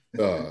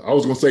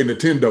was gonna say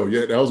Nintendo.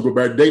 Yeah, I was going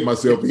to date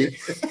myself.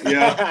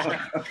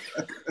 Yeah.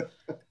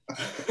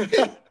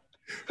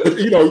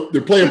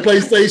 They're playing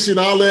PlayStation,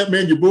 all that,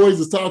 man. Your boys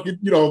is talking,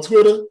 on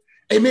Twitter.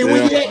 Hey man,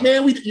 where you at,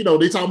 man?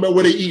 They talking about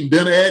where they eating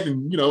dinner at,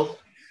 and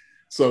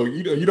so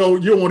you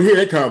don't want to hear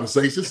that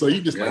conversation. So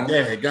you just like,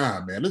 yeah,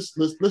 God, man, let's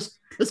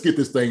get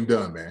this thing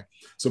done, man.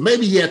 So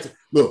maybe he had to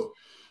look.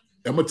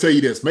 I'm gonna tell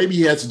you this. Maybe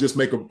he has to just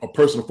make a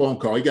personal phone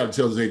call. He got to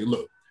tell his agent,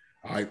 look,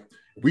 all right,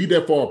 we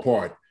that far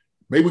apart.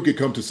 Maybe we could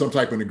come to some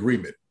type of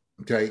agreement.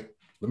 Okay,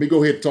 let me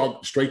go ahead and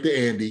talk straight to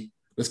Andy.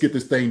 Let's get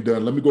this thing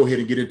done. Let me go ahead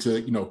and get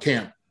into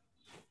camp.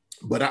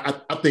 But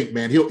I think,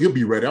 man, he'll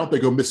be ready. I don't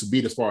think he'll miss a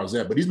beat as far as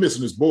that. But he's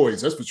missing his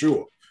boys, that's for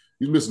sure.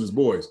 He's missing his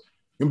boys.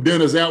 Them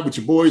dinners out with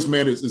your boys,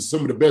 man, is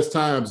some of the best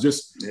times.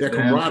 Just that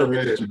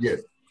camaraderie that you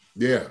get.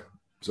 Yeah.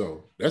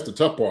 So that's the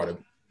tough part of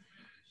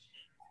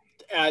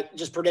it.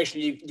 Just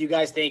prediction. Do you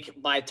guys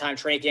think by the time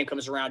training camp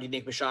comes around, do you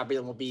think Bashaud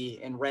Breeland will be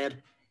in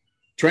red?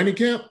 Training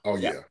camp? Oh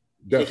yeah.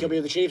 Definitely. Think he'll be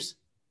with the Chiefs?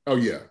 Oh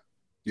yeah.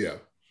 Yeah.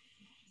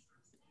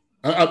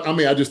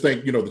 I just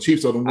think the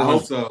Chiefs are the ones. I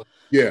hope so.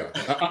 Yeah.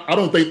 I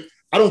don't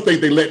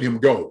think they let him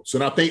go.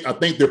 So I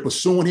think they're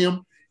pursuing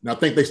him, and I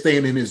think they're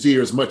staying in his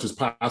ear as much as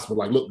possible.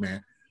 Like, look,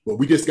 man, but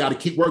we just got to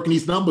keep working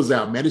these numbers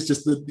out, man. It's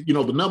just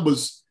the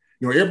numbers.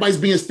 Everybody's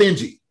being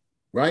stingy,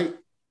 right?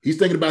 He's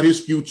thinking about his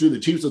future. The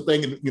Chiefs are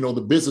thinking,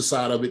 the business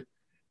side of it,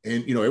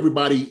 and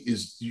everybody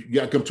is. You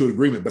got to come to an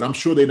agreement. But I'm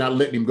sure they're not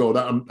letting him go.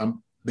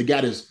 They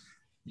got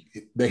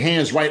their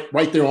hands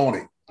right there on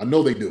it. I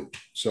know they do.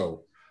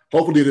 So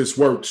hopefully this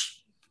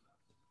works.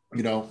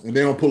 And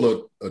they don't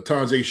pull a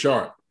Tajaé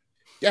Sharpe.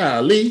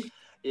 Golly.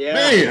 Yeah.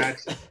 Man.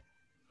 Gotcha.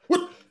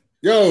 What?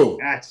 Yo.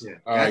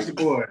 Gotcha. Right. Gotcha,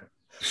 boy.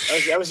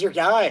 That was your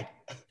guy.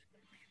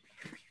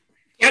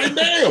 Shut him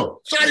down.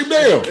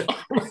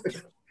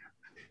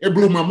 It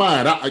blew my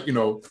mind.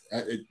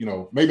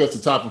 Maybe that's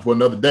the topic for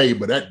another day,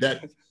 but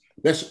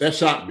that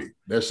shocked me.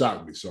 That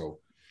shocked me. So,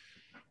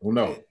 well,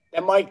 no.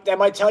 That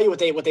might tell you what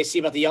they see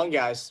about the young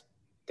guys.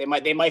 They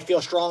might feel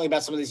strongly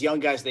about some of these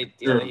young guys they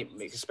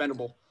make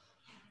expendable.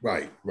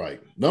 Right.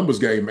 Numbers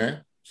game,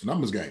 man. It's a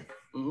numbers game.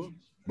 Mm-hmm.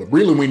 But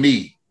Breeland we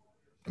need.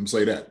 Let me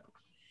say that.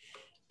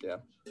 Yeah.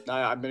 No,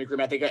 I'm in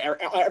agreement. I think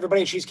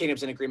everybody in Chiefs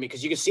Kingdom's in agreement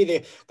because you can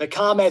see the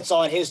comments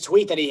on his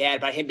tweet that he had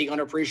about him being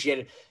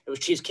underappreciated. It was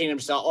Chiefs Kingdom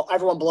style.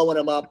 Everyone blowing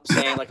him up,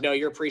 saying like, "No,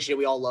 you're appreciated.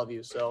 We all love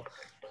you." So,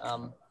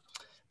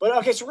 but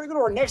okay, so we're gonna go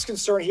to our next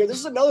concern here. This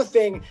is another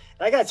thing, and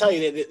I gotta tell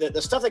you,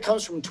 the stuff that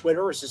comes from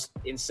Twitter is just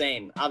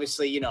insane.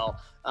 Obviously,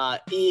 our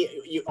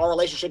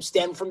relationship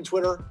stemmed from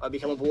Twitter,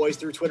 becoming boys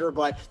through Twitter,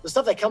 but the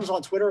stuff that comes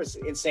on Twitter is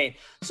insane.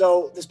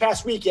 So this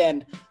past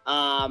weekend,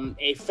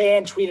 a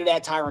fan tweeted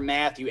at Tyrann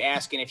Mathieu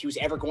asking if he was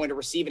ever going to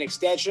receive an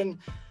extension.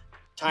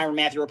 Tyrann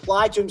Mathieu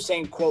replied to him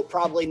saying, quote,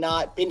 "Probably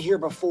not. Been here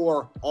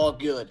before. All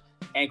good,"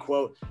 end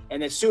quote.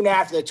 And then soon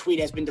after, the tweet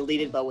has been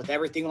deleted, but with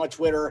everything on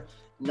Twitter,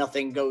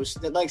 nothing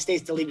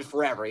stays deleted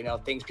forever.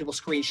 People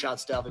screenshot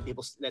stuff and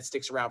that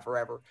sticks around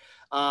forever.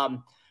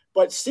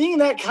 But seeing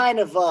that kind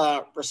of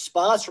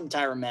response from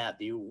Tyrann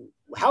Mathieu,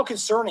 how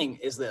concerning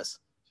is this?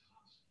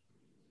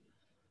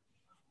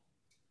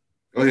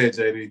 Go ahead,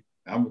 JD.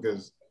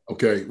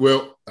 Okay.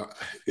 Well,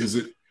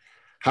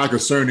 how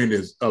concerning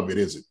is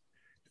it?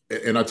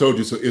 And I told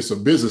you, it's a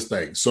business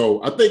thing.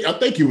 So I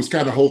think he was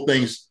kind of hold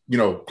things,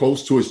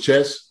 close to his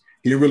chest.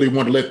 He didn't really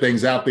want to let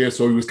things out there,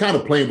 so he was kind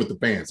of playing with the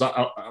fans.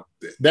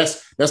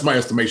 That's my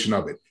estimation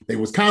of it. They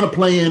was kind of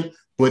playing,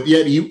 but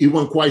yet he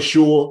wasn't quite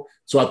sure.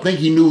 So I think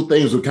he knew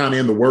things were kind of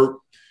in the work,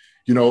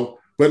 you know.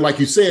 But like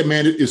you said,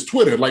 man, it's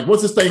Twitter. Like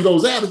once this thing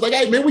goes out, it's like,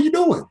 hey, man, what you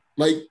doing?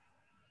 Like,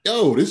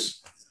 yo,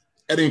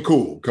 that ain't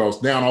cool.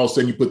 Because now all of a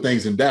sudden you put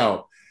things in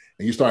doubt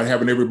and you start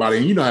having everybody,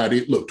 and you know how it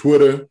is. Look,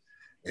 Twitter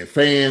and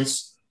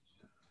fans,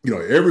 you know,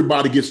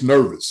 everybody gets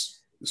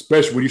nervous,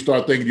 especially when you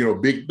start thinking, you know,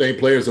 big name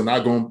players are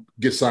not going to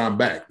get signed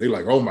back. They're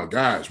like, oh my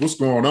gosh, what's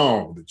going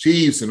on with the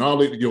Chiefs and all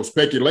the, you know,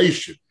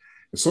 speculation.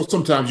 And so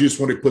sometimes you just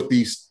want to put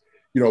these,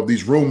 you know,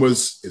 these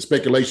rumors and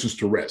speculations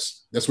to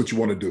rest. That's what you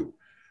want to do.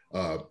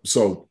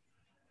 So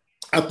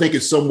I think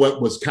it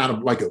somewhat was kind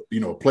of like a,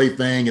 you know, play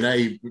thing, and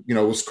hey, you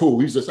know, it was cool.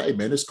 He's just, hey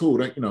man, it's cool.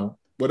 That, you know,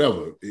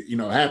 whatever, you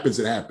know, happens,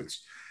 it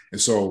happens.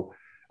 And so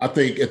I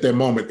think at that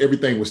moment,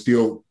 everything was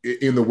still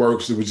in the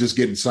works. It was just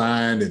getting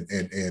signed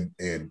and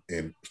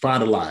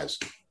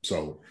finalized.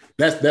 So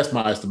that's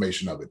my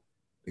estimation of it.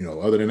 You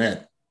know, other than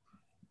that,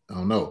 I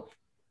don't know.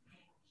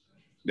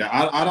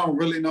 Yeah, I don't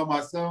really know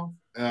myself.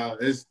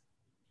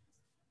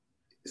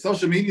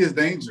 Social media is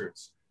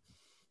dangerous.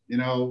 You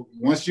know,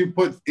 once you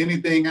put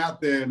anything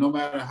out there, no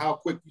matter how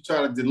quick you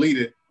try to delete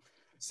it,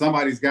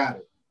 somebody's got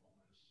it.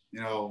 You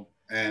know,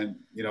 and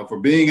you know, for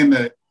being in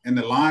the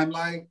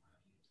limelight,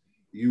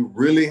 you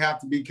really have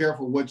to be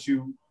careful what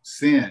you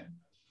send.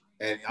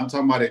 And I'm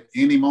talking about at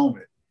any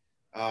moment,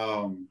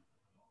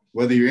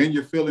 whether you're in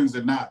your feelings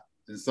or not.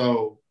 And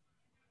so,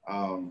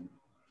 you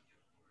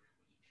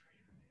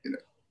know,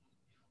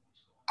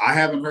 I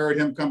haven't heard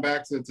him come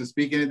back to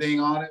speak anything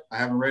on it. I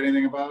haven't read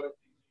anything about it.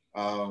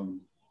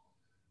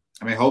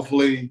 I mean,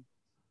 hopefully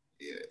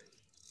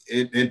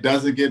it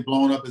doesn't get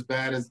blown up as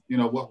bad as, you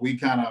know, what we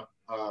kind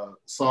of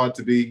saw it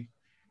to be.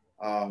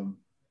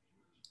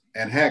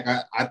 And heck,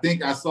 I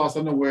think I saw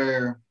something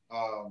where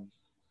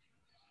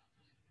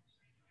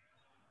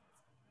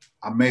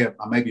I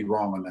may be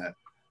wrong on that,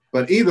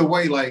 but either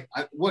way, like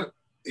what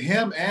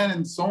him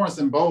and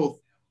Sorensen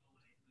both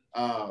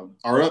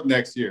are up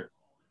next year.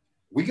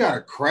 We got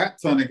a crap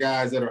ton of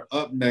guys that are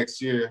up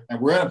next year, and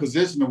we're in a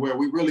position to where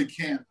we really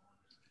can't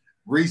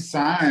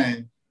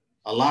re-sign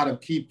a lot of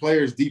key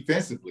players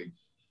defensively.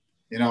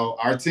 You know,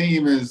 our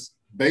team is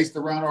based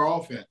around our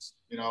offense,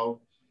 you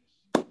know,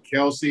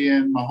 Kelsey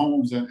and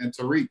Mahomes and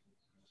Tariq.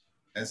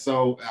 And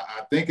so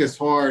I think as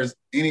far as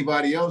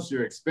anybody else,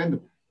 you're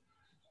expendable.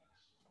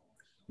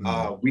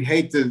 We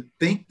hate to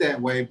think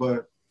that way,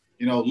 but,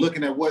 you know,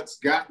 looking at what's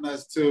gotten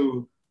us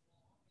to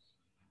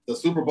the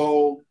Super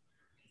Bowl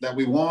that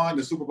we won,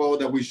 the Super Bowl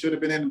that we should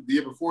have been in the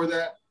year before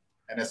that,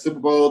 and the Super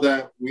Bowl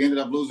that we ended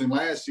up losing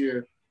last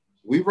year,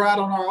 we ride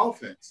on our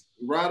offense.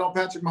 We ride on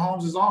Patrick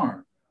Mahomes'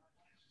 arm.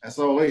 And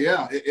so,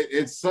 yeah,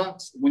 it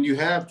sucks when you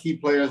have key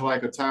players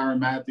like a Tyrann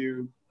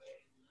Mathieu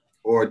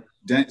or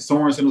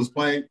Sorensen, who's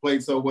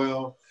played so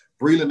well,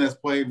 Breeland has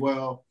played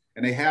well,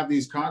 and they have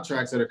these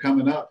contracts that are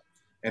coming up,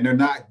 and they're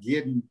not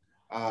getting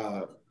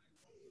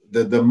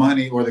the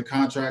money or the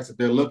contracts that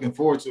they're looking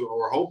forward to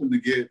or hoping to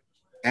get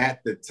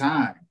at the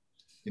time.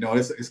 You know,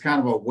 it's kind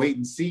of a wait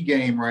and see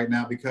game right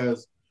now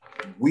because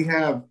we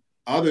have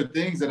other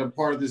things that are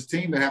part of this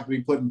team that have to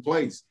be put in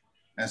place.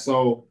 And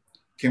so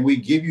can we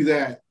give you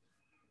that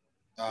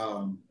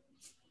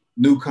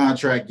new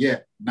contract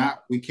yet?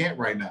 We can't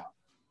right now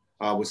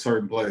with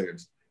certain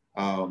players.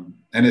 And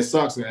it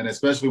sucks. And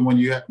especially when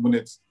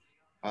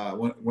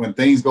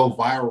things go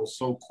viral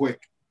so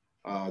quick,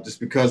 just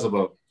because of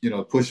a, you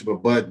know, push of a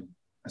button.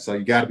 And so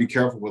you got to be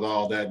careful with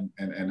all that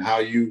and how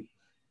you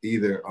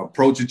either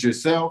approach it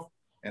yourself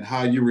and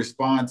how you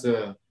respond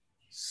to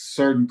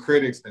certain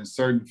critics and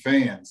certain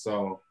fans.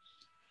 So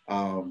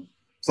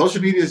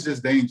social media is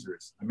just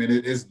dangerous. I mean,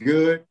 it's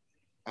good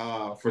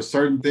for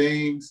certain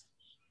things.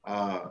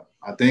 I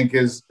think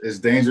it's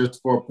dangerous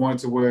for a point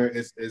to where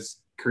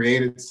it's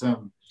created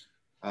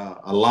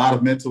a lot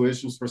of mental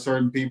issues for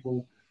certain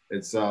people.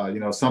 It's, you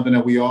know, something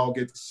that we all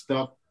get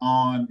stuck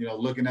on, you know,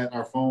 looking at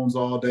our phones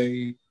all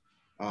day.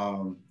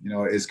 You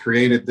know, it's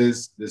created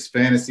this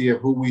fantasy of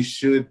who we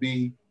should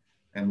be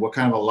and what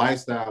kind of a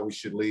lifestyle we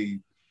should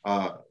lead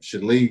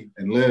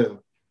and live.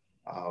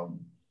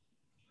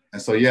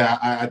 And so, yeah,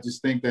 I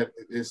just think that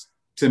it's,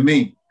 to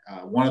me,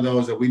 one of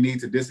those that we need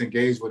to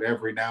disengage with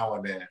every now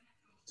and then,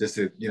 just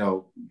to, you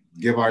know,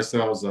 give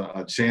ourselves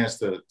a chance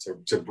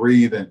to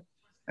breathe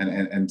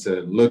and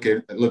to look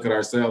at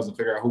ourselves and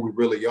figure out who we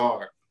really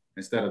are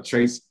instead of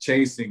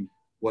chasing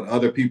what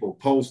other people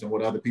post and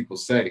what other people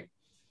say.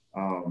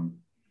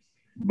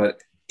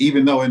 But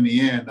even though in the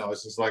end, though,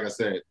 it's just like I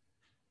said,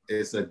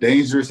 it's a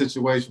dangerous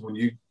situation when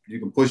you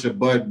can push a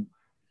button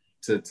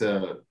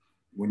to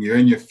when you're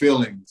in your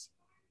feelings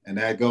and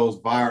that goes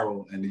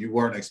viral and you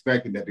weren't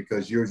expecting that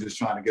because you're just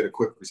trying to get a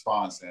quick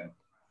response in.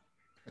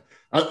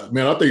 I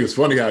think it's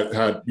funny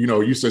how you know,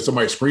 you said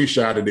somebody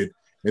screenshotted it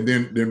and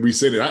then we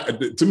said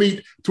it. To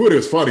me, Twitter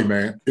is funny,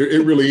 man.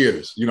 It really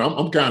is. You know,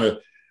 I'm kind of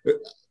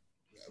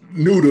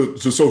new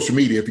to social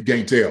media, if you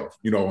can't tell,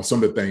 you know, on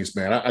some of the things,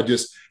 man.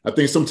 I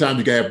think sometimes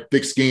you gotta have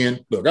thick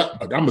skin. Look,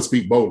 I'm gonna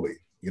speak boldly.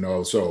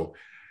 So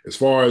as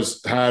far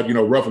as how,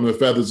 ruffling the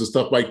feathers and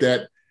stuff like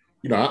that,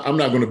 I'm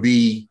not going to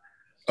be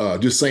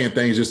just saying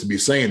things just to be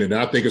saying it. And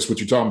I think it's what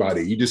you're talking about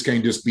here. You just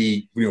can't just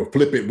be,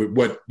 flippant with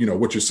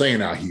what you're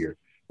saying out here,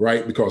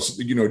 right? Because,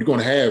 you're going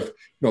to have,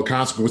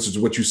 consequences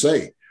of what you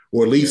say,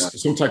 or at least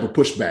some type of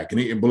pushback.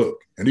 And look,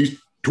 and these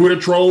Twitter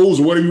trolls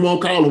or whatever you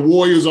want to call them,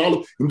 warriors, all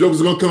of them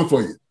jokers are going to come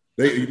for you.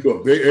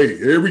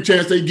 Hey, every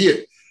chance they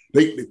get,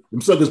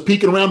 them suckers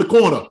peeking around the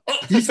corner.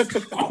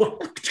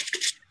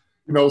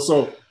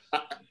 So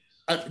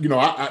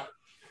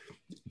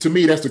to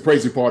me, that's the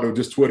crazy part of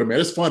just Twitter, man.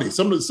 It's funny.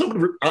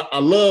 I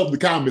love the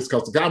comments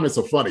because the comments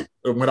are funny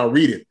when I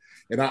read it,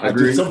 and I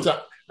just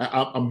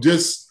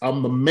sometimes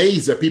I'm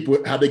amazed at people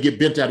how they get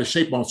bent out of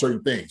shape on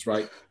certain things,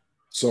 right?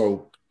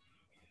 So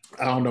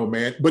I don't know,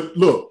 man. But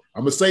look,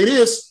 I'm gonna say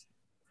this,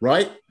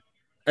 right?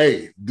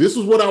 Hey, this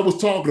is what I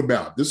was talking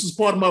about. This is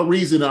part of my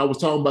reason I was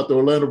talking about the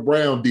Orlando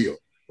Brown deal,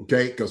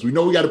 okay? Because we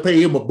know we got to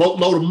pay him a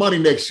boatload of money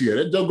next year.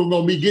 That jungle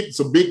gonna be getting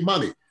some big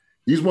money.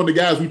 He's one of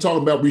the guys we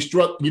talking about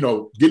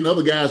getting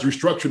other guys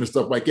restructuring and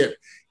stuff like that.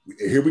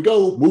 Here we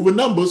go, moving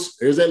numbers.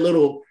 There's that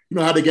little,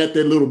 how they got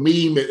that little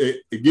meme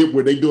again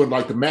where they doing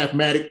like the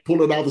mathematic,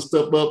 pulling all the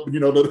stuff up,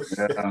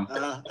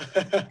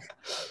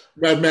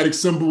 mathematic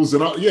symbols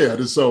and all. Yeah,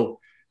 so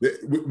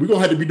we're gonna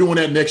have to be doing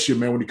that next year,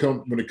 man. When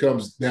it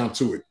comes down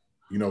to it,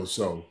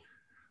 So,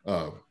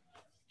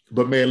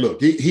 but man,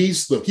 look,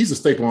 he's a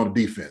staple on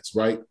the defense,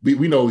 right?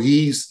 We know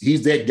he's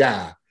that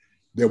guy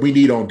that we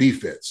need on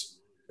defense.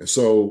 And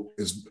so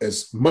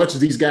as much as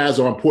these guys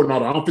are important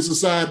on the offensive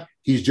side,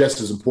 he's just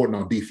as important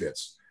on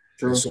defense.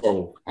 True.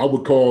 So I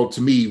would call,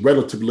 to me,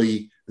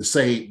 relatively the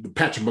same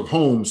Patrick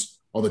Mahomes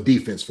on the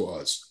defense for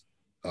us.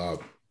 Get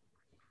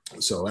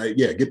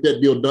that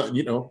deal done,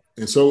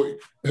 And so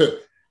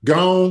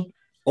gone,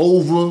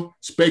 over,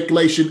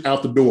 speculation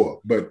out the door.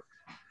 But,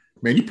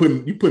 man, you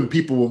putting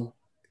people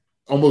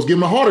almost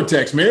giving them heart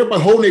attacks, man.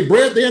 Everybody holding their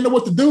breath. They don't know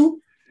what to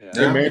do.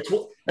 Yeah.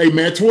 Hey,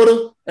 man,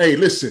 Twitter, hey,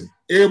 listen.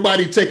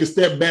 Everybody take a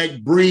step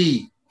back,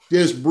 breathe.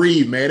 Just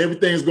breathe, man.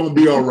 Everything's going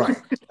to be all right.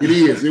 It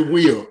is. It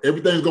will.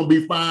 Everything's going to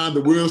be fine. The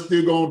wheel's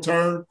still going to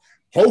turn,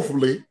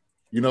 hopefully,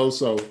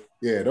 So,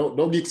 yeah,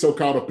 don't get so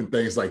caught up in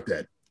things like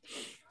that.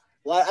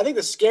 Well, I think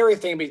the scary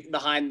thing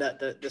behind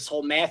this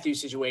whole Matthew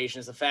situation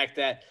is the fact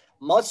that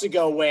months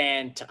ago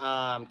when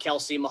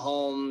Kelsey,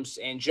 Mahomes,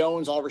 and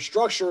Jones all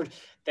restructured,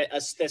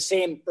 the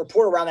same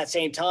report around that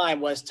same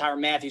time was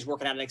Tyrann Mathieu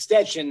working out an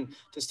extension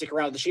to stick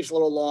around with the Chiefs a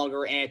little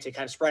longer and to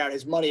kind of spread out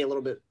his money a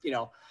little bit,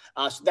 So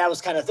that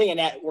was kind of thing. And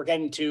that we're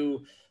getting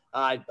to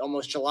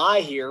almost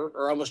July here,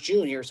 or almost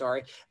June here,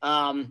 sorry.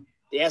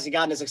 He hasn't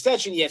gotten his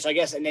extension yet. So I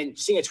guess, and then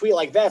seeing a tweet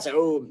like that, it's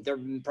like, they're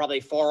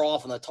probably far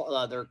off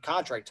on their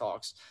contract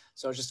talks.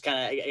 So it's just kind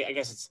of, I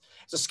guess it's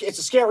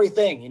a scary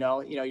thing, you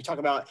talk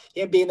about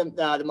him being the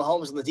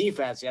Mahomes on the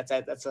defense.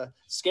 That's a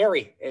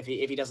scary if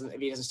he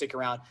doesn't stick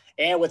around.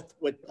 And with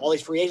all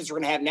these free agents we're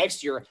going to have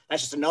next year,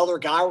 that's just another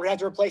guy we're going to have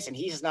to replace. And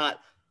he's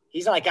not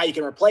a guy you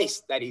can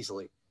replace that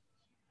easily.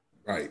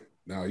 Right.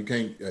 No, you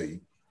can't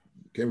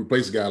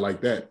replace a guy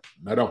like that.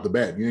 Not off the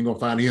bat. You ain't going to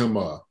find him,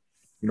 on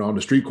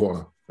the street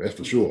corner. That's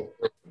for sure.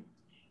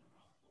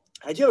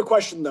 I do have a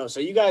question though. So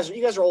you guys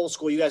are old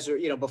school. You guys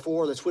are,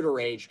 before the Twitter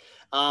age.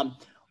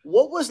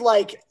 What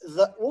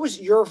was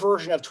your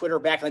version of Twitter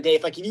back in the day?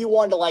 If you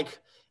wanted to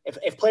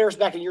if players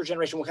back in your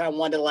generation kind of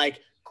wanted to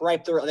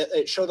gripe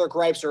show their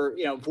gripes or,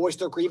 voice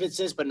their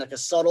grievances, but in a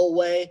subtle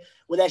way,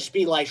 would that just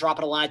be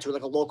dropping a line to a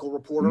local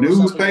reporter?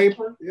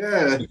 Newspaper?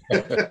 Yeah.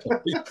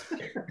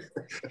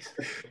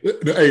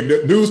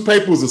 Hey,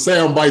 newspaper was the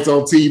sound bites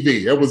on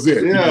TV. That was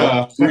it.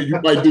 Yeah.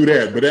 You might do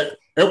that, but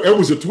that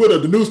was your Twitter,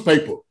 the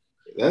newspaper.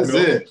 That's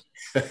it.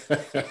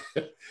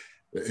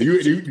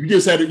 You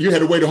just had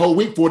to wait a whole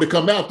week for it to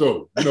come out,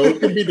 though. It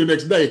couldn't be the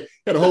next day.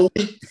 Had a whole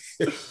week.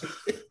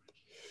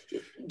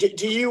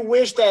 Do you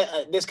wish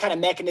that this kind of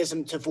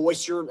mechanism to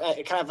voice your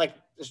kind of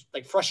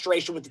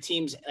frustration with the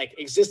teams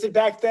existed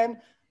back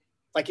then?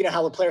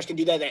 How the players can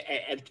do that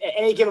at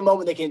any given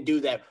moment, they can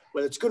do that,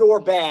 whether it's good or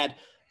bad.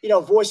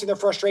 Voicing their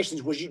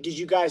frustrations. Did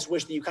you guys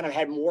wish that you kind of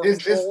had more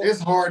control? It's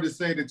hard to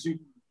say that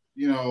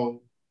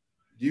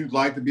you'd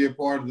like to be a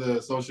part of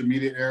the social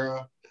media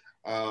era.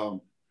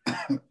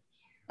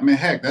 I mean,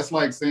 heck, that's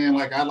like saying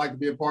I'd like to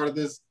be a part of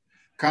this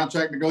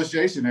contract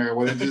negotiation era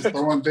where they're just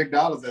throwing big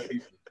dollars at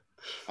people.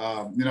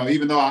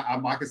 Even though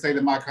I can say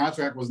that my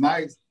contract was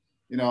nice,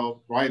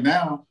 right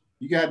now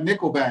you got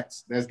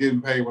nickelbacks that's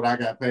getting paid what I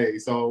got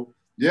paid. So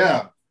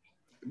yeah,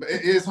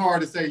 it's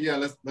hard to say. Yeah,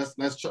 let's.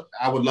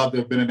 I would love to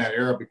have been in that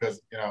era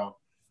because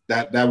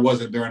that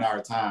wasn't during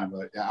our time.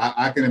 But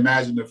I can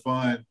imagine the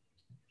fun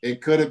it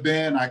could have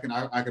been. I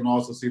can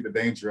also see the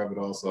danger of it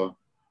also.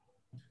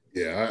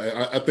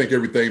 Yeah, I think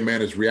everything,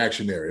 man, is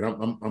reactionary,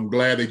 and I'm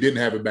glad they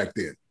didn't have it back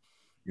then.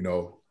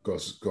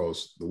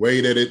 Because the way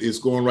that it is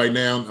going right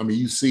now, I mean,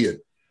 you see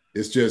it.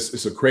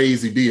 It's a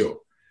crazy deal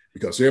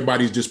because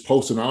everybody's just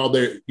posting all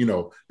their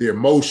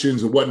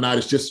emotions and whatnot.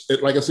 It's just,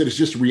 like I said, it's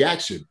just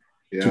reaction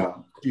to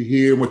what you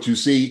hear, what you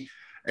see.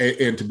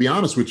 And to be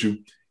honest with you,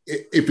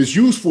 if it's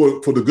used for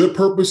the good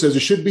purpose as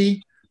it should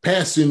be,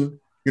 passing,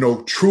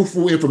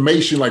 truthful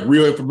information, like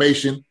real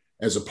information,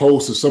 as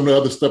opposed to some of the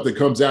other stuff that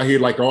comes out here,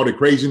 like all the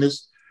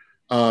craziness,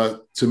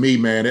 to me,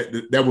 man,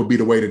 that would be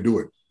the way to do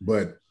it.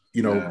 But,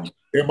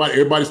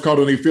 everybody's caught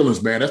on their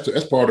feelings, man.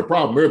 That's part of the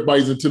problem.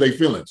 Everybody's into their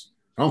feelings.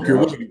 I don't care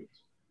what it is.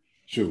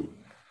 Shoot.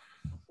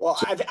 Well,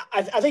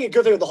 I think a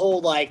good thing with the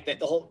whole,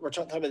 we're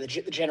talking about the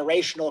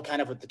generational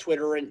kind of with the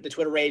Twitter and the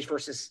Twitter age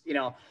versus,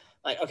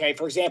 okay,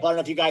 for example, I don't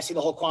know if you guys see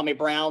the whole Kwame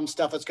Brown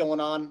stuff that's going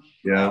on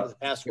the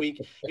past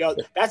week.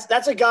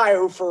 That's a guy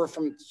who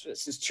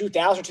since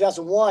 2000,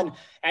 2001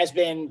 has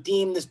been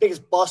deemed this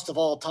biggest bust of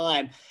all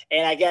time.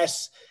 And I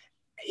guess,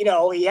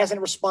 he hasn't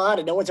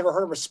responded. No one's ever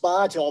heard him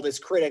respond to all these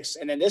critics.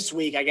 And then this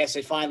week, I guess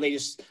it finally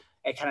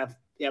it got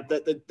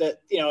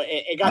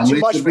too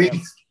much for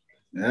him.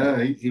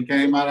 Yeah, he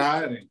came out of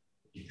hiding.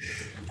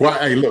 Well,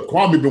 hey, look,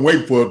 Kwame been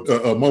waiting for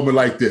a moment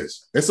like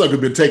this. That sucker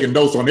been taking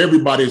notes on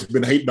everybody that's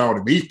been hating on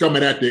him. He's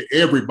coming after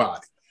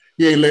everybody.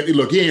 He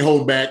ain't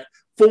holding back.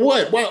 For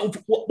what?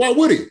 Why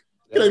would he?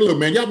 Yeah. Like, look,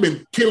 man, y'all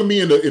been killing me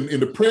in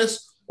the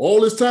press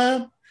all this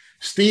time.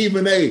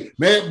 Stephen A.,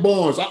 Matt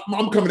Barnes,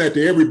 I'm coming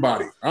after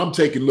everybody. I'm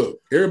taking,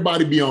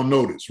 everybody be on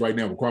notice right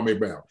now with Kwame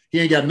Brown. He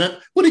ain't got nothing.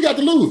 What he got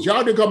to lose?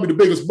 Y'all didn't call me the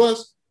biggest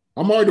bust.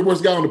 I'm already the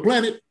worst guy on the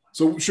planet.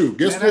 So, shoot,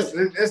 guess what?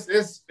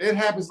 It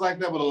happens like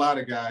that with a lot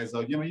of guys.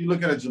 You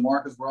look at a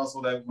Jamarcus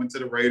Russell that went to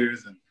the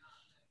Raiders and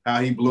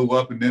how he blew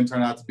up and didn't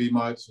turn out to be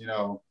much.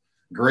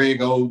 Greg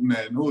Oden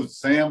and who was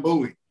Sam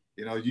Bowie.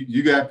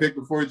 You got picked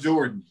before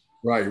Jordan.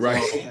 Right.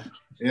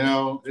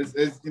 So,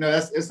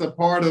 it's a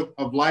part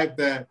of life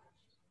that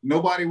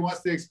nobody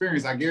wants to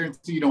experience. I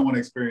guarantee you don't want to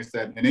experience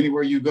that. And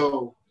anywhere you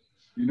go,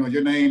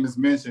 your name is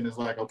mentioned. It's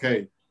like,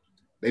 okay,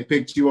 they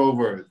picked you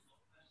over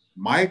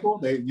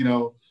Michael.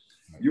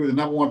 You were the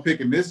number one pick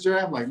in this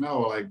draft. Like,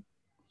 no,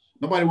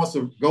 nobody wants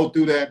to go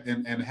through that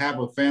and have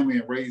a family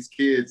and raise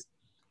kids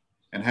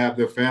and have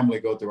their family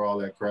go through all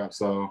that crap.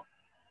 So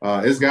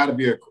it's got to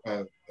be a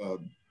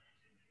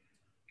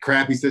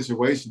crappy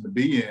situation to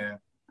be in,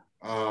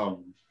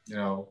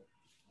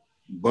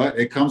 but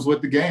it comes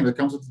with the game. It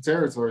comes with the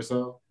territory.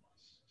 So,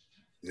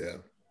 yeah,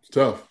 it's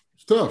tough.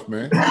 It's tough,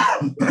 man.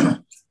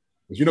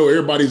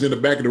 Everybody's in the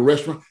back of the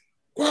restaurant.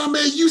 Well,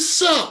 man, you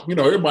suck.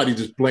 Everybody's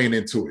just playing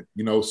into it,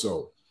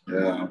 so.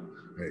 Yeah.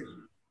 Hey,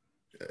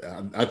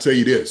 I tell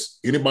you this: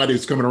 anybody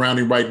that's coming around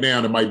him right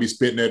now that might be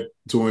spitting that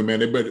to him, man,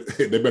 they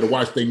better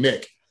watch their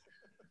neck.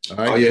 All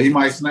right? Oh yeah, he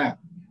might snap.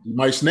 He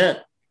might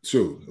snap.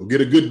 Sure, he'll get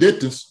a good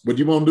distance, but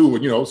you won't do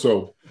it,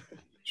 So,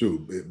 sure,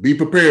 be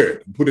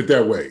prepared. Put it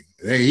that way.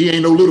 Hey, he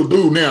ain't no little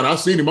dude now. I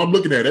seen him. I'm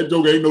looking at it. That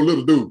joker ain't no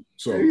little dude.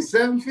 So he's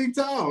 7 feet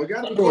tall.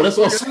 That's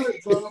what I'm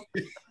saying.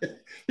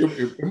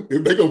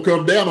 If they gonna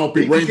come down on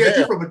people, he can catch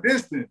you from a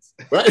distance,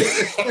 right?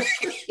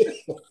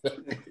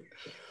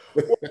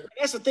 Well,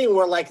 that's the thing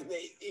where,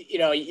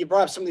 you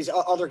brought up some of these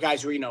other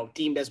guys who are,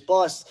 deemed as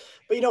busts.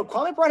 But,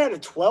 Kwame Brown had a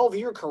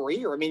 12-year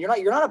career. I mean,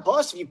 you're not a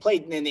bust if you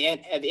played in the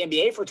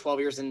NBA for 12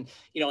 years. And,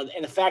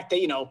 and the fact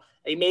that,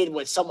 they made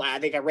I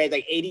think I read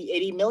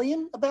 80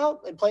 million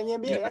about and playing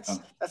in the NBA. Yeah.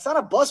 That's not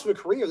a bust of a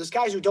career. There's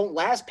guys who don't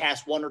last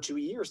past 1 or 2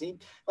 years.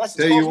 Less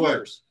than 12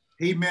 years.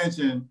 He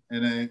mentioned,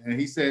 and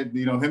he said,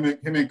 him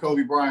and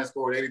Kobe Bryant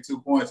scored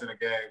 82 points in a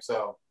game.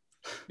 So,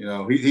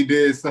 he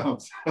did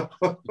something.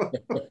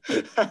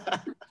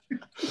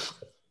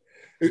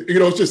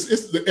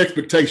 It's the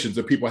expectations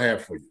that people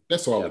have for you.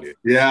 That's all it is.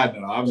 Yeah, I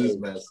know. I'm just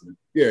messing.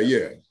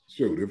 Yeah.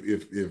 Shoot,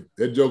 if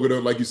that joker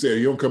don't, like you said,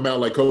 he don't come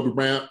out like Kobe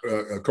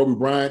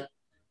Bryant,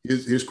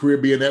 his career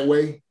being that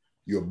way,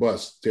 you're a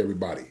bust to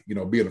everybody.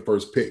 Being the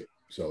first pick.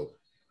 So,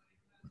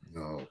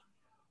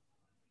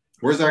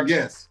 where's our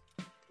guest?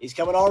 He's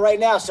coming on right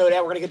now. So now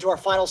we're going to get to our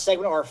final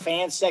segment, our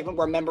fan segment,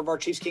 where a member of our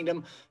Chiefs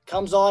Kingdom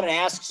comes on and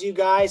asks you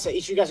guys,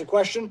 each of you guys a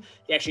question.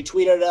 He actually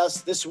tweeted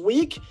us this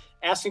week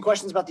asking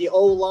questions about the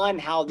O-line,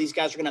 how these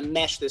guys are going to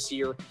mesh this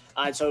year.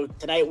 So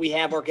tonight we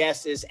have our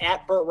guest is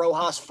at Bert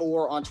Rojas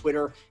 4 on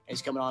Twitter, and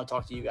he's coming on to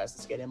talk to you guys.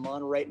 Let's get him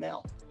on right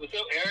now. What's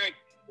up, Eric?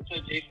 What's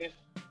up, Jason?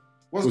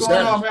 What's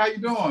going on, man? How you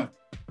doing?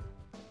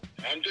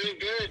 I'm doing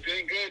good.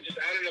 Just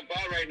out and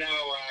about right now.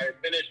 I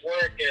finished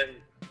work and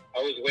I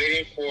was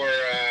waiting for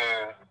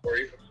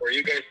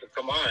you guys to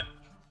come on.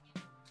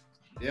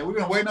 Yeah, we've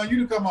been waiting on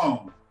you to come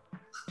on.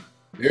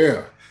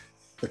 Yeah.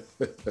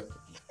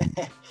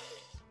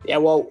 Yeah,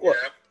 well,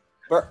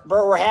 Bert,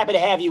 we're happy to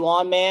have you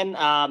on, man.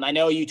 I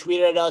know you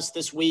tweeted at us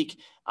this week.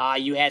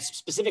 You had some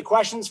specific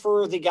questions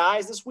for the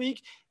guys this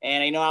week.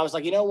 And, I was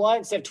like, you know what?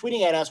 Instead of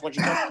tweeting at us, why don't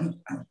you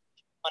come on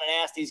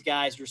and ask these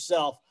guys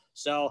yourself?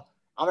 So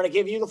I'm going to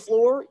give you the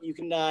floor. You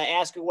can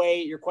ask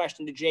away your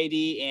question to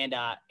JD and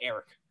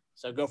Eric.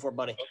 So go for it,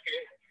 buddy.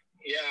 Okay.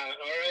 Yeah.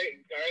 All right,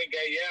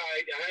 guys. Yeah,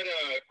 I had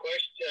a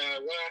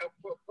question. Well, I have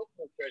a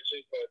couple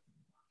questions, but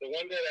the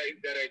one that I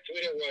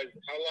tweeted was,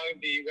 how long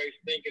do you guys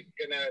think it's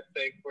gonna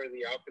take for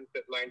the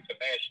offensive line to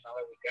mesh? Now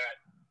that we got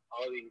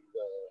all these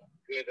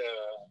good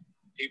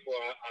people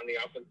on the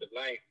offensive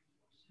line.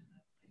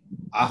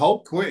 I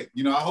hope quick.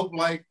 I hope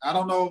I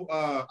don't know.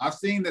 I've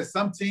seen that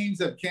some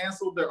teams have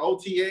canceled their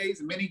OTAs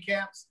and mini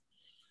camps.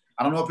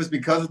 I don't know if it's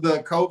because of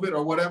the COVID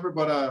or whatever,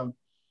 but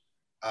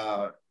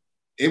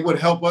it would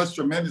help us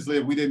tremendously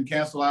if we didn't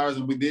cancel ours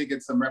and we did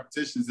get some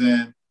repetitions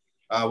in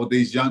with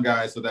these young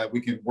guys so that we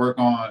can work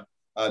on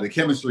the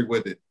chemistry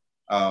with it.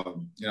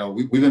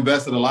 We've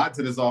invested a lot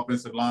to this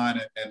offensive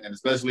line and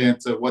especially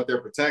into what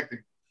they're protecting.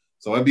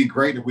 So it'd be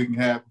great if we can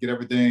get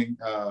everything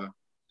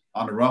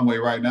on the runway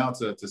right now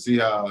to see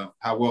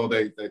how well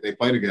they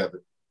play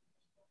together.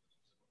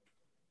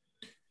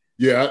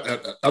 Yeah,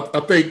 I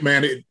think,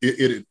 man,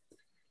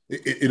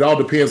 it all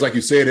depends, like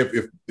you said,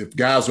 if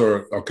guys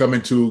are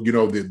coming to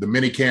the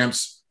mini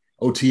camps,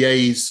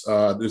 OTAs,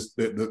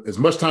 as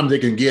much time they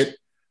can get,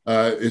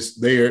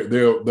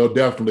 they'll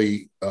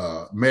definitely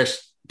mesh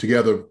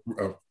together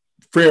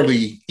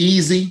fairly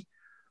easy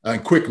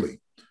and quickly.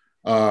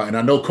 And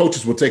I know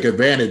coaches will take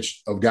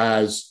advantage of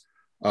guys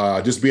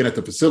just being at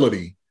the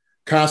facility.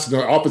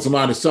 Constantly, offensive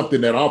line is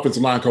something that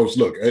offensive line coach,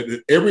 look,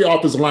 every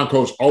offensive line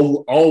coach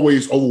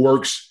always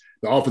overworks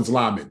the offensive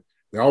lineman.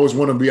 They always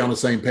want to be on the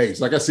same page.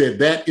 Like I said,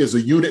 that is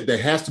a unit that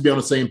has to be on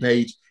the same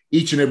page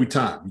each and every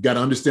time. You got to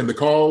understand the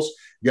calls.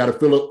 You got to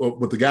feel it,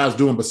 what the guy's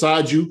doing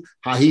beside you,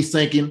 how he's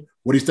thinking,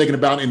 what he's thinking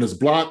about in his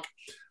block,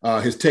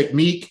 his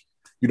technique,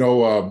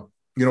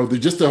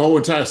 just the whole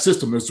entire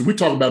system. So we're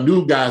talking about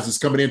new guys that's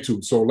coming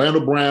into. So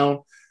Orlando Brown,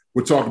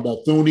 we're talking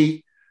about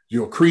Thuney,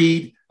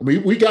 Creed. I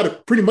mean, we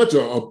got pretty much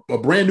a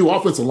brand new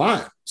offensive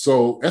line.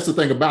 So that's the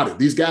thing about it.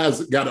 These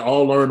guys got to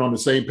all learn on the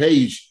same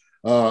page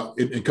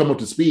and come up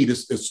to speed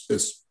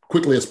as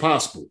quickly as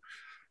possible.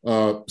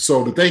 So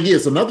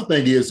another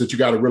thing is that you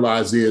got to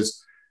realize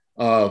is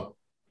the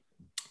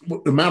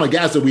amount of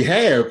guys that we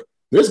have,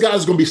 there's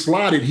guys going to be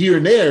slotted here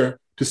and there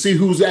to see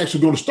who's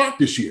actually going to start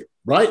this year,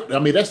 right? I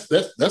mean, that's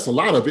a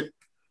lot of it.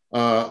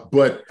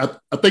 But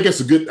I think that's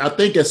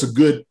a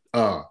good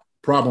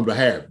problem to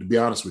have, to be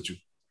honest with you.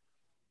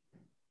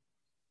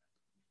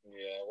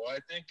 I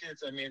think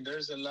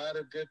there's a lot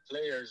of good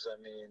players.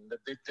 The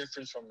big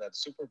difference from that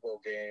Super Bowl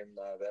game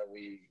that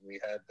we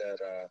had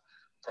that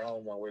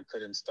problem where we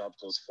couldn't stop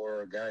those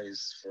 4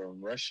 guys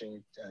from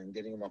rushing and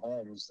getting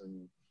Mahomes.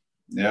 And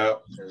yeah,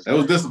 it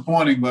was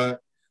disappointing,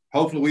 but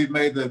hopefully we've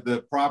made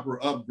the proper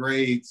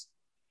upgrades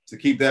to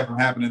keep that from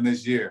happening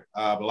this year.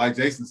 But like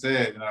Jason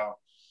said,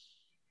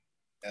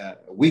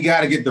 we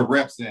got to get the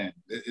reps in.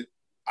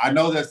 I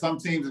know that some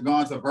teams have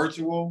gone to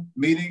virtual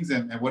meetings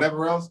and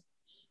whatever else.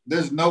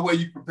 There's no way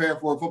you prepare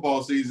for a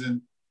football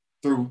season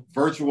through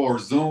virtual or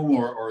Zoom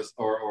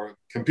or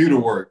computer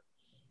work.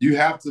 You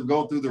have to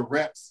go through the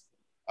reps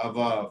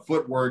of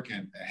footwork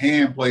and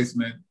hand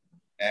placement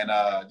and,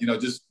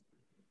 just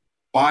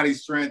body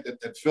strength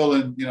and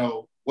feeling,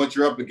 what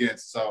you're up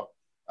against. So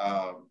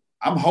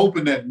I'm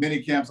hoping that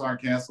mini camps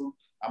aren't canceled.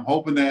 I'm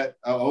hoping that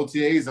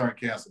OTAs aren't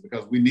canceled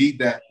because we need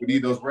that. We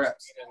need those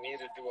reps. We need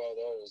to do all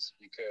those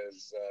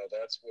because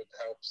that's what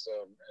helps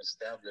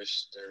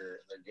establish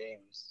their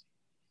games.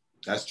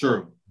 That's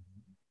true.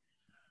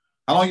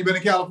 How long you been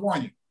in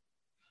California?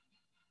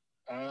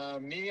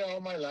 Me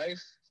all my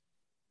life.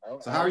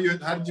 So how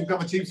did you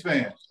become a Chiefs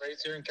fan?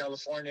 Raised here in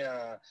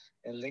California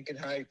in Lincoln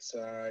Heights.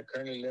 I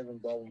currently live in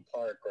Baldwin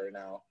Park right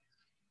now.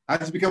 How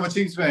did you become a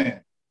Chiefs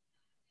fan?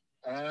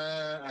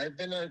 I've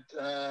been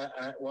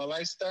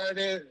I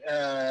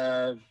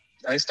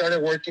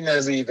started working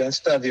as the event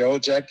staff, the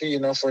old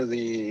jacket, for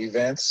the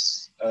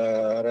events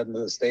out of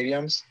the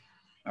stadiums.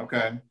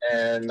 Okay.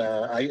 And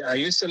I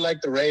used to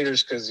like the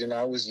Raiders because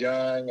I was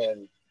young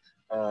and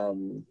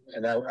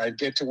I'd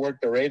get to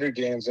work the Raider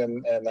games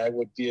and I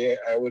would be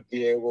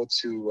able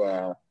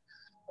to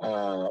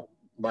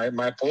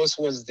my post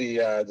was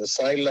the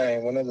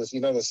sideline, one of the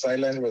the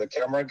sideline where the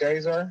camera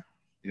guys are.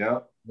 Yeah.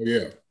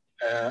 Yeah.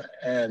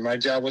 And my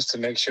job was to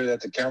make sure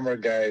that the camera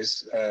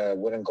guys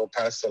wouldn't go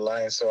past the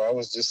line. So I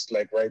was just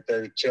right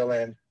there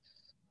chilling,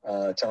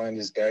 telling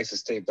these guys to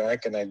stay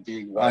back, and I'd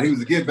be. He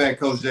was a get back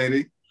coach,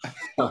 JD.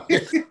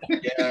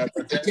 Yeah,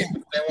 but then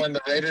when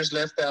the Raiders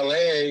left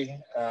LA,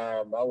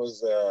 I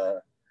was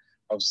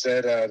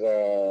upset at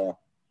the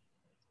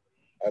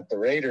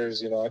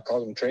Raiders. I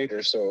called them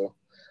traitors, so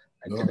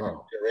I couldn't be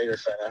a Raider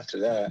fan after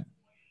that.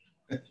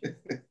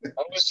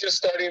 I was just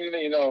starting,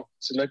 to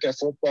look at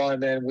football,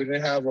 and then we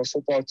didn't have a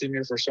football team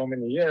here for so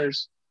many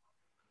years.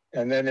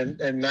 And then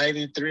in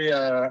 '93,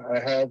 I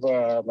have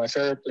my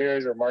favorite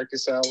players are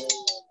Marcus Allen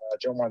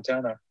and Joe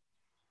Montana.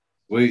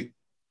 Sweet.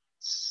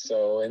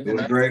 So when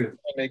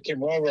they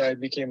came over, I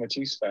became a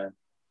Chiefs fan.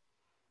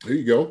 There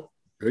you go.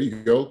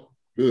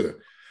 Good.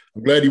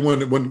 I'm glad you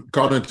went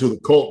caught into the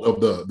cult of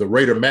the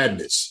Raider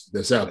madness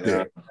that's out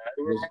there. I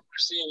remember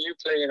seeing you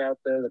playing out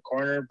there, the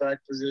cornerback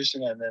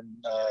position, and then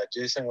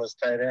Jason was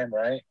tight end,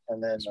 right?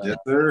 And then yes,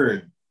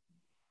 sir.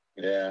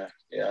 Yeah,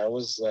 I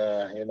was,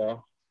 I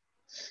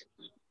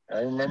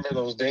remember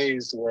those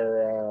days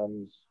where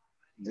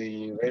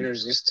the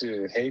Raiders used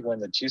to hate when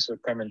the Chiefs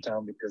would come in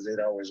town because they'd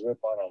always whip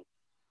on them.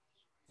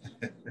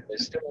 They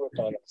still whip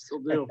on them. Still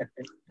do.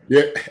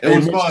 Yeah, it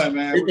was fun,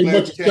 man. Ain't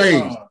much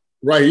changed.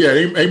 Right, yeah,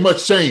 ain't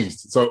much changed.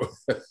 So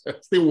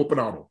still whooping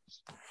on them.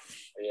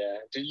 Yeah.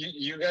 Do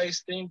you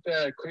guys think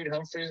that Creed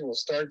Humphreys will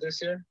start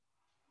this year?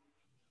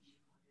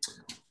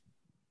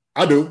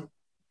 I do.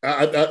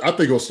 I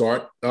think he'll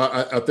start.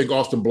 I think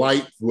Austin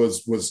Blythe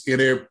was in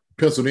there,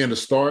 penciled in to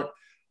start,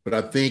 but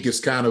I think it's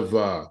kind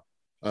of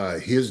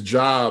his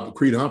job,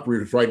 Creed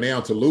Humphreys, right now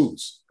to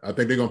lose. I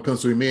think they're going to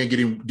pencil him in,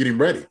 get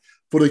him ready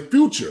for the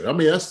future. I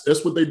mean,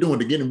 that's what they're doing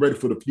to get him ready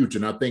for the future.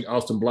 And I think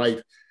Austin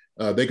Blythe,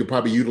 they could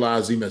probably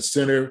utilize him at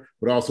center,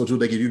 but also too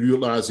they could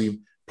utilize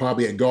him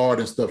probably at guard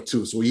and stuff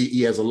too. So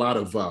he has a lot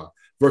of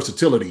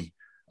versatility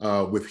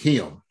with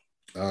him.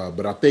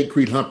 But I think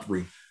Creed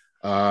Humphrey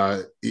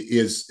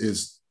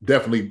is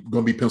definitely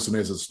going to be penciled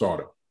as a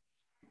starter.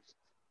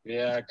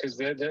 Yeah, because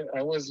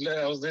I was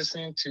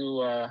listening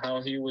to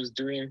how he was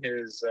doing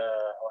his.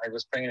 I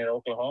was playing at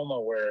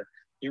Oklahoma, where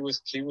he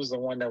was the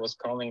one that was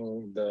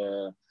calling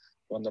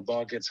when the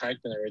ball gets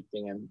hyped and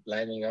everything, and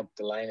lining up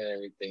the line and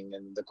everything,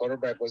 and the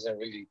quarterback wasn't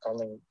really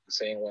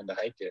saying when to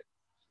hike it.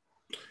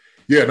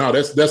 Yeah, no,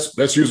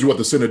 that's usually what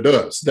the center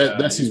does.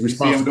 That's his responsibility.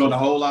 You see him doing a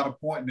whole lot of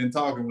pointing and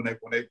talking when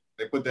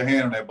they put their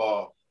hand on that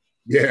ball.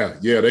 Yeah,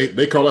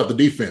 they call out the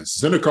defense.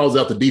 Center calls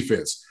out the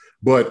defense,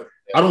 but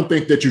I don't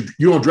think that you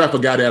don't draft a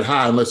guy that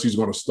high unless he's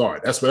going to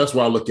start. That's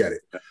why I look at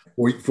it.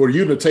 For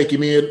you to take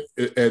him in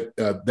at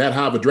that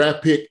high of a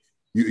draft pick,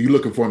 you're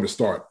looking for him to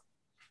start.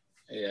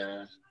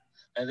 Yeah,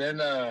 and then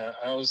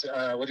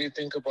what do you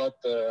think about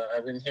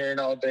I've been hearing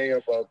all day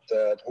about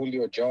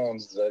Julio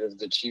Jones, that if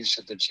the Chiefs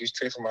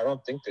trade for him, I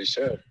don't think they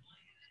should.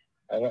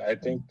 I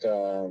think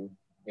they're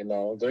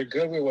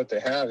good with what they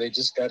have. They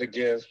just got to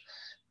give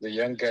the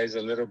young guys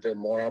a little bit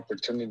more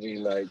opportunity,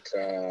 like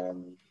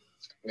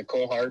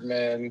Nicole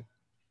Hartman.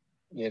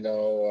 They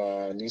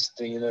just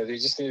need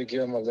to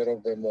give them a little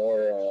bit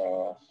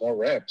more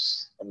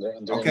reps.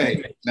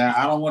 Okay, now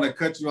I don't want to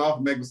cut you off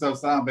and make myself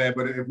sound bad,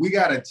 but if we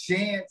got a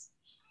chance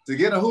to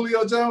get a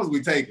Julio Jones,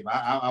 we take him.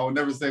 I would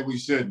never say we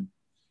shouldn't.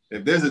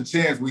 If there's a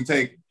chance, we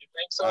take him. You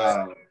think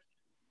so?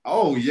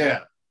 Oh yeah,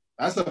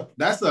 that's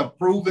a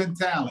proven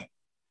talent.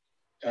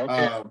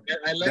 Okay,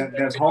 I like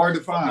that's hard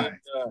to find.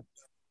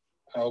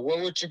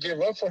 What would you give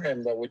up for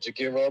him, though? Would you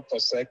give up a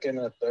second,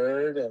 a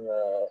third, and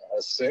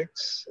a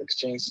six?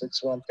 Exchange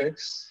 6-1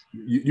 picks?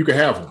 You can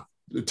have them.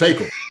 Take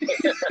them.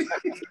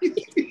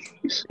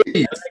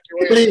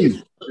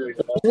 Please. You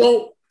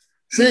want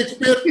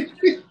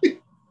 650?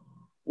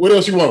 What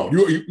else you want?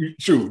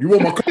 You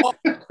want my car?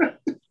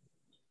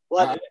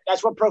 Well,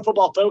 that's what Pro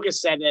Football Focus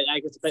said. That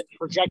I guess the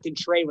projected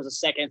trade was a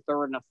second,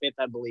 third, and a fifth.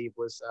 I believe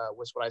was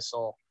what I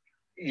saw.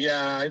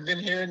 Yeah, I've been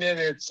hearing it.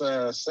 It's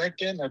a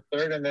second, a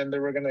third, and then they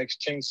were going to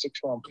exchange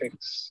 6-1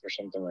 picks or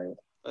something like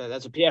that.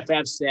 That's what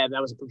PFF said. That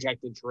was a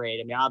projected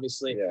trade. I mean,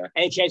 obviously,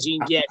 any chance you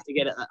can get to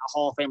get a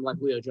Hall of Famer like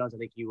Julio Jones, I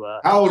think you.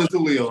 How old is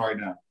Julio right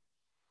now?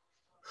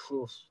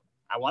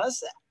 I want to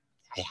say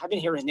I've been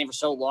hearing his name for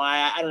so long.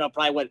 I don't know.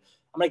 Probably what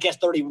I'm going to guess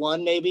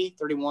 31, maybe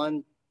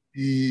 31.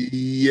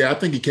 Yeah, I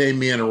think he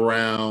came in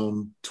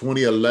around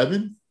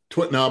 2011.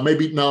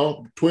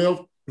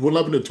 12,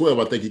 11 to 12.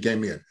 I think he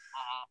came in.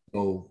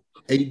 So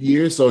 8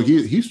 years. So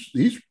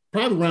he's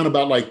probably around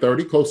about like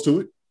 30, close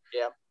to it.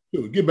 Yeah.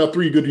 Get about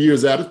 3 good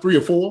years out of it, 3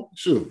 or 4.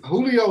 Sure.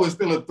 Julio is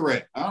still a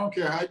threat. I don't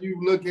care how you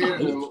look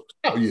at it.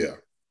 Oh, yeah.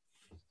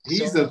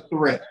 He's a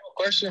threat. I have a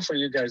question for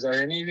you guys. Are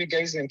any of you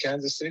guys in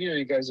Kansas City, or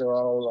you guys are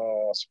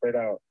all spread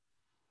out?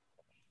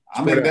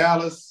 I'm in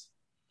Dallas.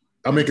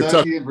 I'm in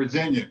Kentucky and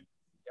Virginia.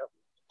 Yep.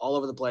 All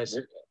over the place.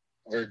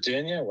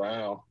 Virginia?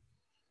 Wow.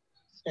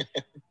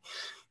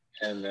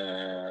 And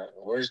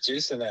where's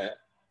Jason at?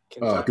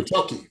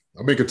 Kentucky.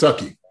 I'm in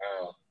Kentucky.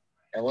 Wow.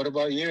 And what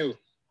about you,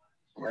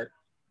 Mark?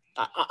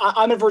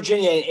 I'm in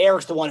Virginia, and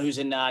Eric's the one who's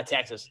in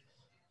Texas.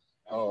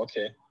 Oh,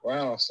 okay.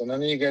 Wow. So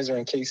none of you guys are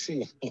in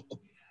KC.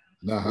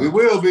 Nah. We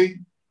will be.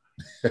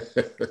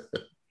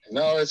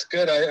 No, it's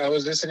good. I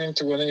was listening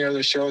to one of your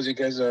other shows. You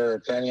guys are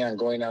planning on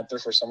going out there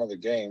for some of the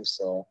games.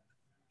 So.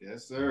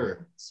 Yes,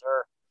 sir.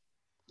 Sir.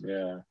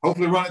 Yeah.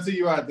 Hopefully run into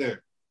you out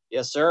there.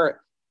 Yes, sir.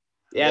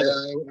 Yeah,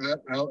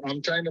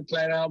 I'm trying to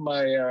plan out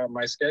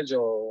my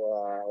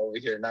schedule over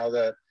here now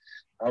that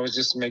I was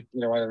just wanted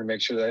to make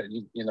sure that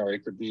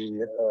it could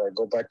be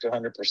go back to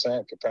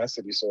 100%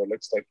 capacity, so it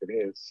looks like it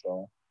is.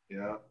 So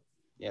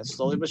yeah,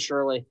 slowly but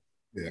surely.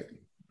 Yeah,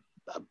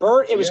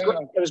 Bert, it was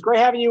great. It was great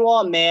having you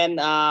on, man.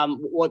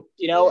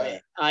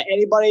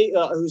 Anybody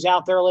who's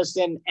out there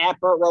listening,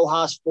 at Bert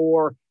Rojas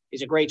 4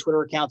 is a great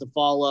Twitter account to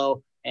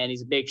follow, and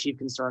he's a big Chief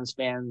Concerns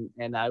fan.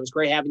 And it was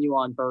great having you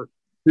on, Bert.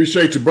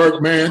 Appreciate you,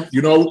 Bert, man.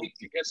 You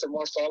get some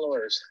more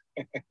followers.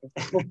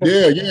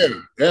 yeah,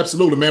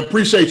 absolutely, man.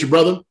 Appreciate you,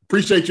 brother.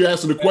 Appreciate you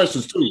asking the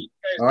questions too.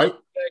 All right.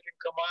 I can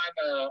come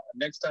on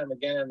next time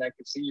again, and I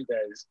can see you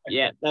guys.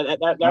 Yeah,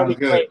 that would be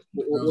great.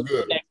 We'll do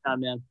it next time,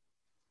 man.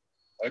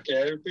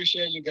 Okay, I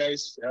appreciate you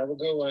guys. Have a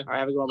good one. All right,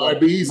 have a good one. All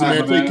right, be easy,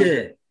 man. Take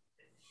care.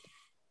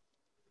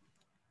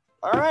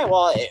 All right.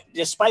 Well,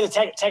 despite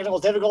the technical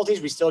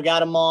difficulties, we still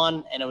got him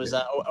on, and it was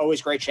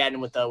always great chatting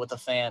with the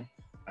fan.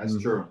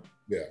 That's true.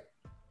 Yeah.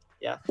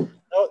 Yeah.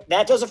 So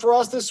that does it for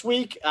us this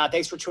week.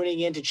 Thanks for tuning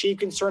in to Chief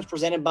Concerns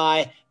presented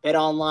by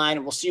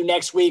BetOnline. We'll see you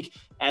next week.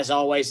 As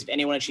always, if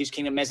anyone at Chiefs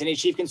Kingdom has any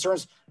Chief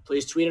Concerns,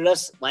 please tweet at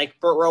us like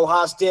Bert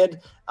Rojas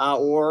did,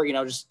 or,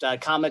 just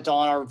comment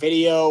on our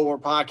video or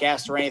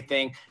podcast or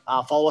anything.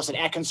 Follow us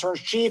at Concerns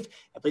Chief,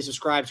 and please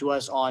subscribe to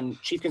us on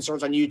Chief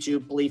Concerns on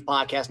YouTube, Believe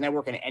Podcast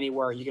Network, and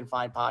anywhere you can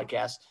find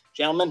podcasts.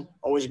 Gentlemen,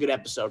 always a good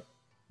episode.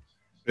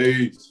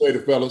 Hey,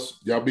 later, fellas.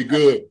 Y'all be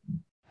good.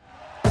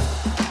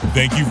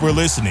 Thank you for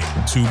listening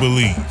to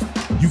Believe.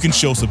 You can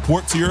show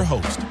support to your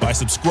host by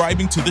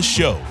subscribing to the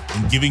show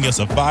and giving us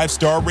a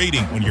 5-star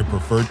rating on your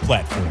preferred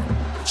platform.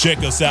 Check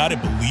us out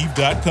at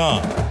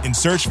Believe.com and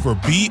search for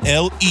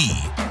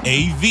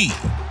BLEAV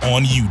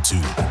on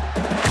YouTube.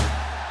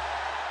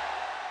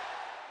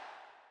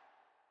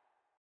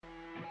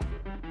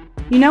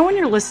 You know when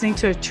you're listening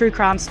to a true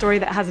crime story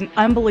that has an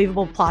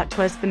unbelievable plot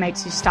twist that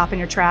makes you stop in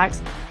your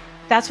tracks?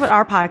 That's what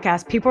our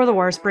podcast, People Are the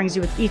Worst, brings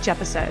you with each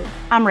episode.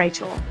 I'm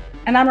Rachel.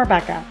 And I'm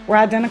Rebecca. We're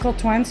identical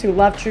twins who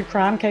love true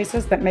crime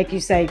cases that make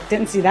you say,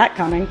 didn't see that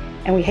coming,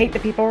 and we hate the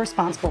people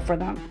responsible for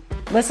them.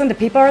 Listen to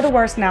People Are the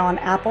Worst now on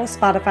Apple,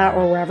 Spotify,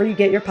 or wherever you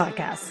get your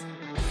podcasts.